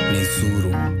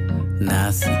 nezuro,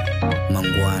 nasi,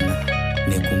 mangwana,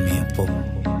 nekumepo.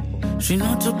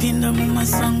 Zvinotopinda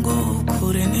mumasango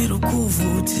kure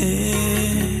nerukuvute.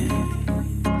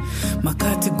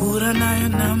 Makatigura nayo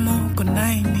namoko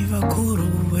naimi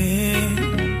vakuruwe.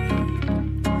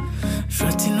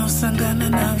 Zvatinosangana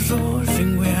nazvo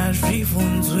zvimwe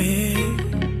hazvibvunzwe.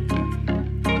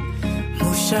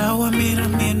 Musha wamera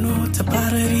meno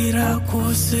tapararira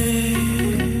kwose.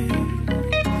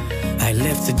 I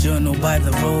left a journal by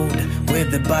the road,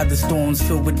 weathered by the storms,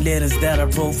 filled with letters that I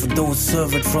wrote for those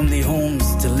served from their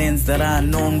homes. To lands that are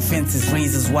unknown, fences,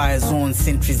 razors, wires on,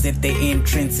 sentries at their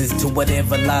entrances to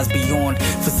whatever lies beyond.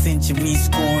 For centuries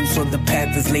scorned, so the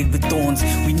path is laid with thorns.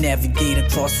 We navigate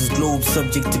across this globe,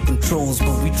 subject to controls,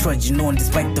 but we trudging on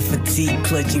despite the fatigue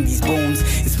clutching these bones.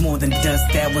 It's more than dust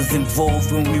that was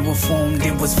involved when we were formed.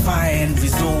 It was fire and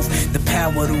resolve, the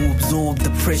power to absorb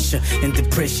the pressure and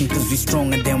depression, cause we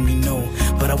stronger than we know.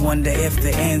 But I wonder if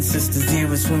the ancestors hear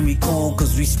us when we call,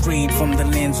 cause we strayed from the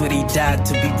lands where they died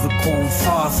to be recalled.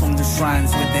 Far from the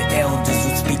shrines where the elders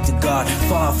would speak to God,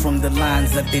 far from the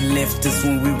lines that they left us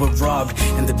when we were robbed,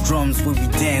 and the drums where we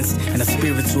danced and our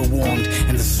spirits were warmed,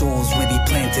 and the souls where they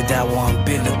planted our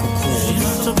umbilical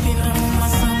cords.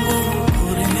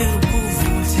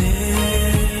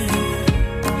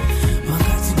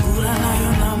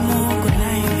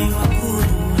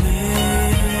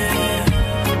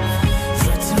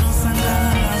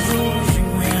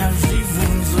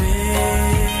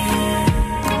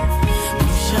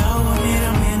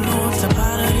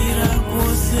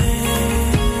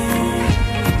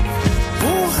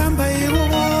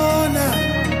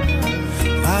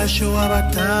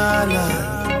 Abadala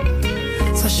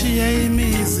sashiya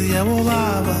imizi yabo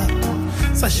baba,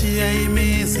 sashiya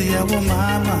imizi yabo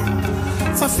mama,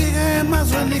 safika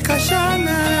emazweni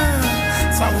kashana,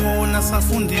 sabona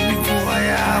safunda imikhuba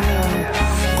yabo,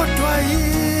 kodwa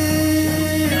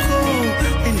yikho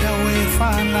indawo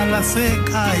efana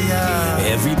lasekhaya.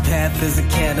 Every path is a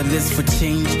catalyst for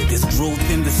change. There's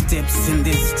growth in the steps and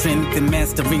there's strength in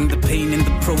mastering the pain, and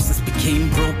the process became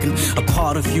broken. A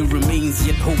part of you remains,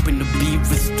 yet hoping to be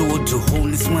restored to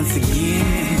wholeness once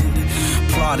again.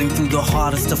 Plodding through the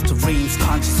hardest of terrains,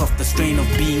 conscious of the strain of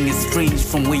being estranged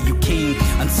from where you came.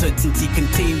 Uncertainty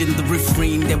contained in the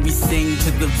refrain that we sang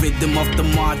to the rhythm of the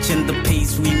march and the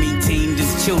pace we maintained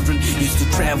as children. Used to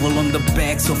travel on the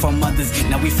backs of our mothers.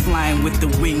 Now we're flying with the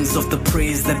wings of the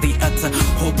prayers that they utter,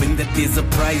 hoping that there's a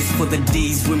prize for the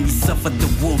days when we suffer. The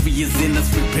warriors in us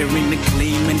preparing to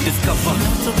claim and discover.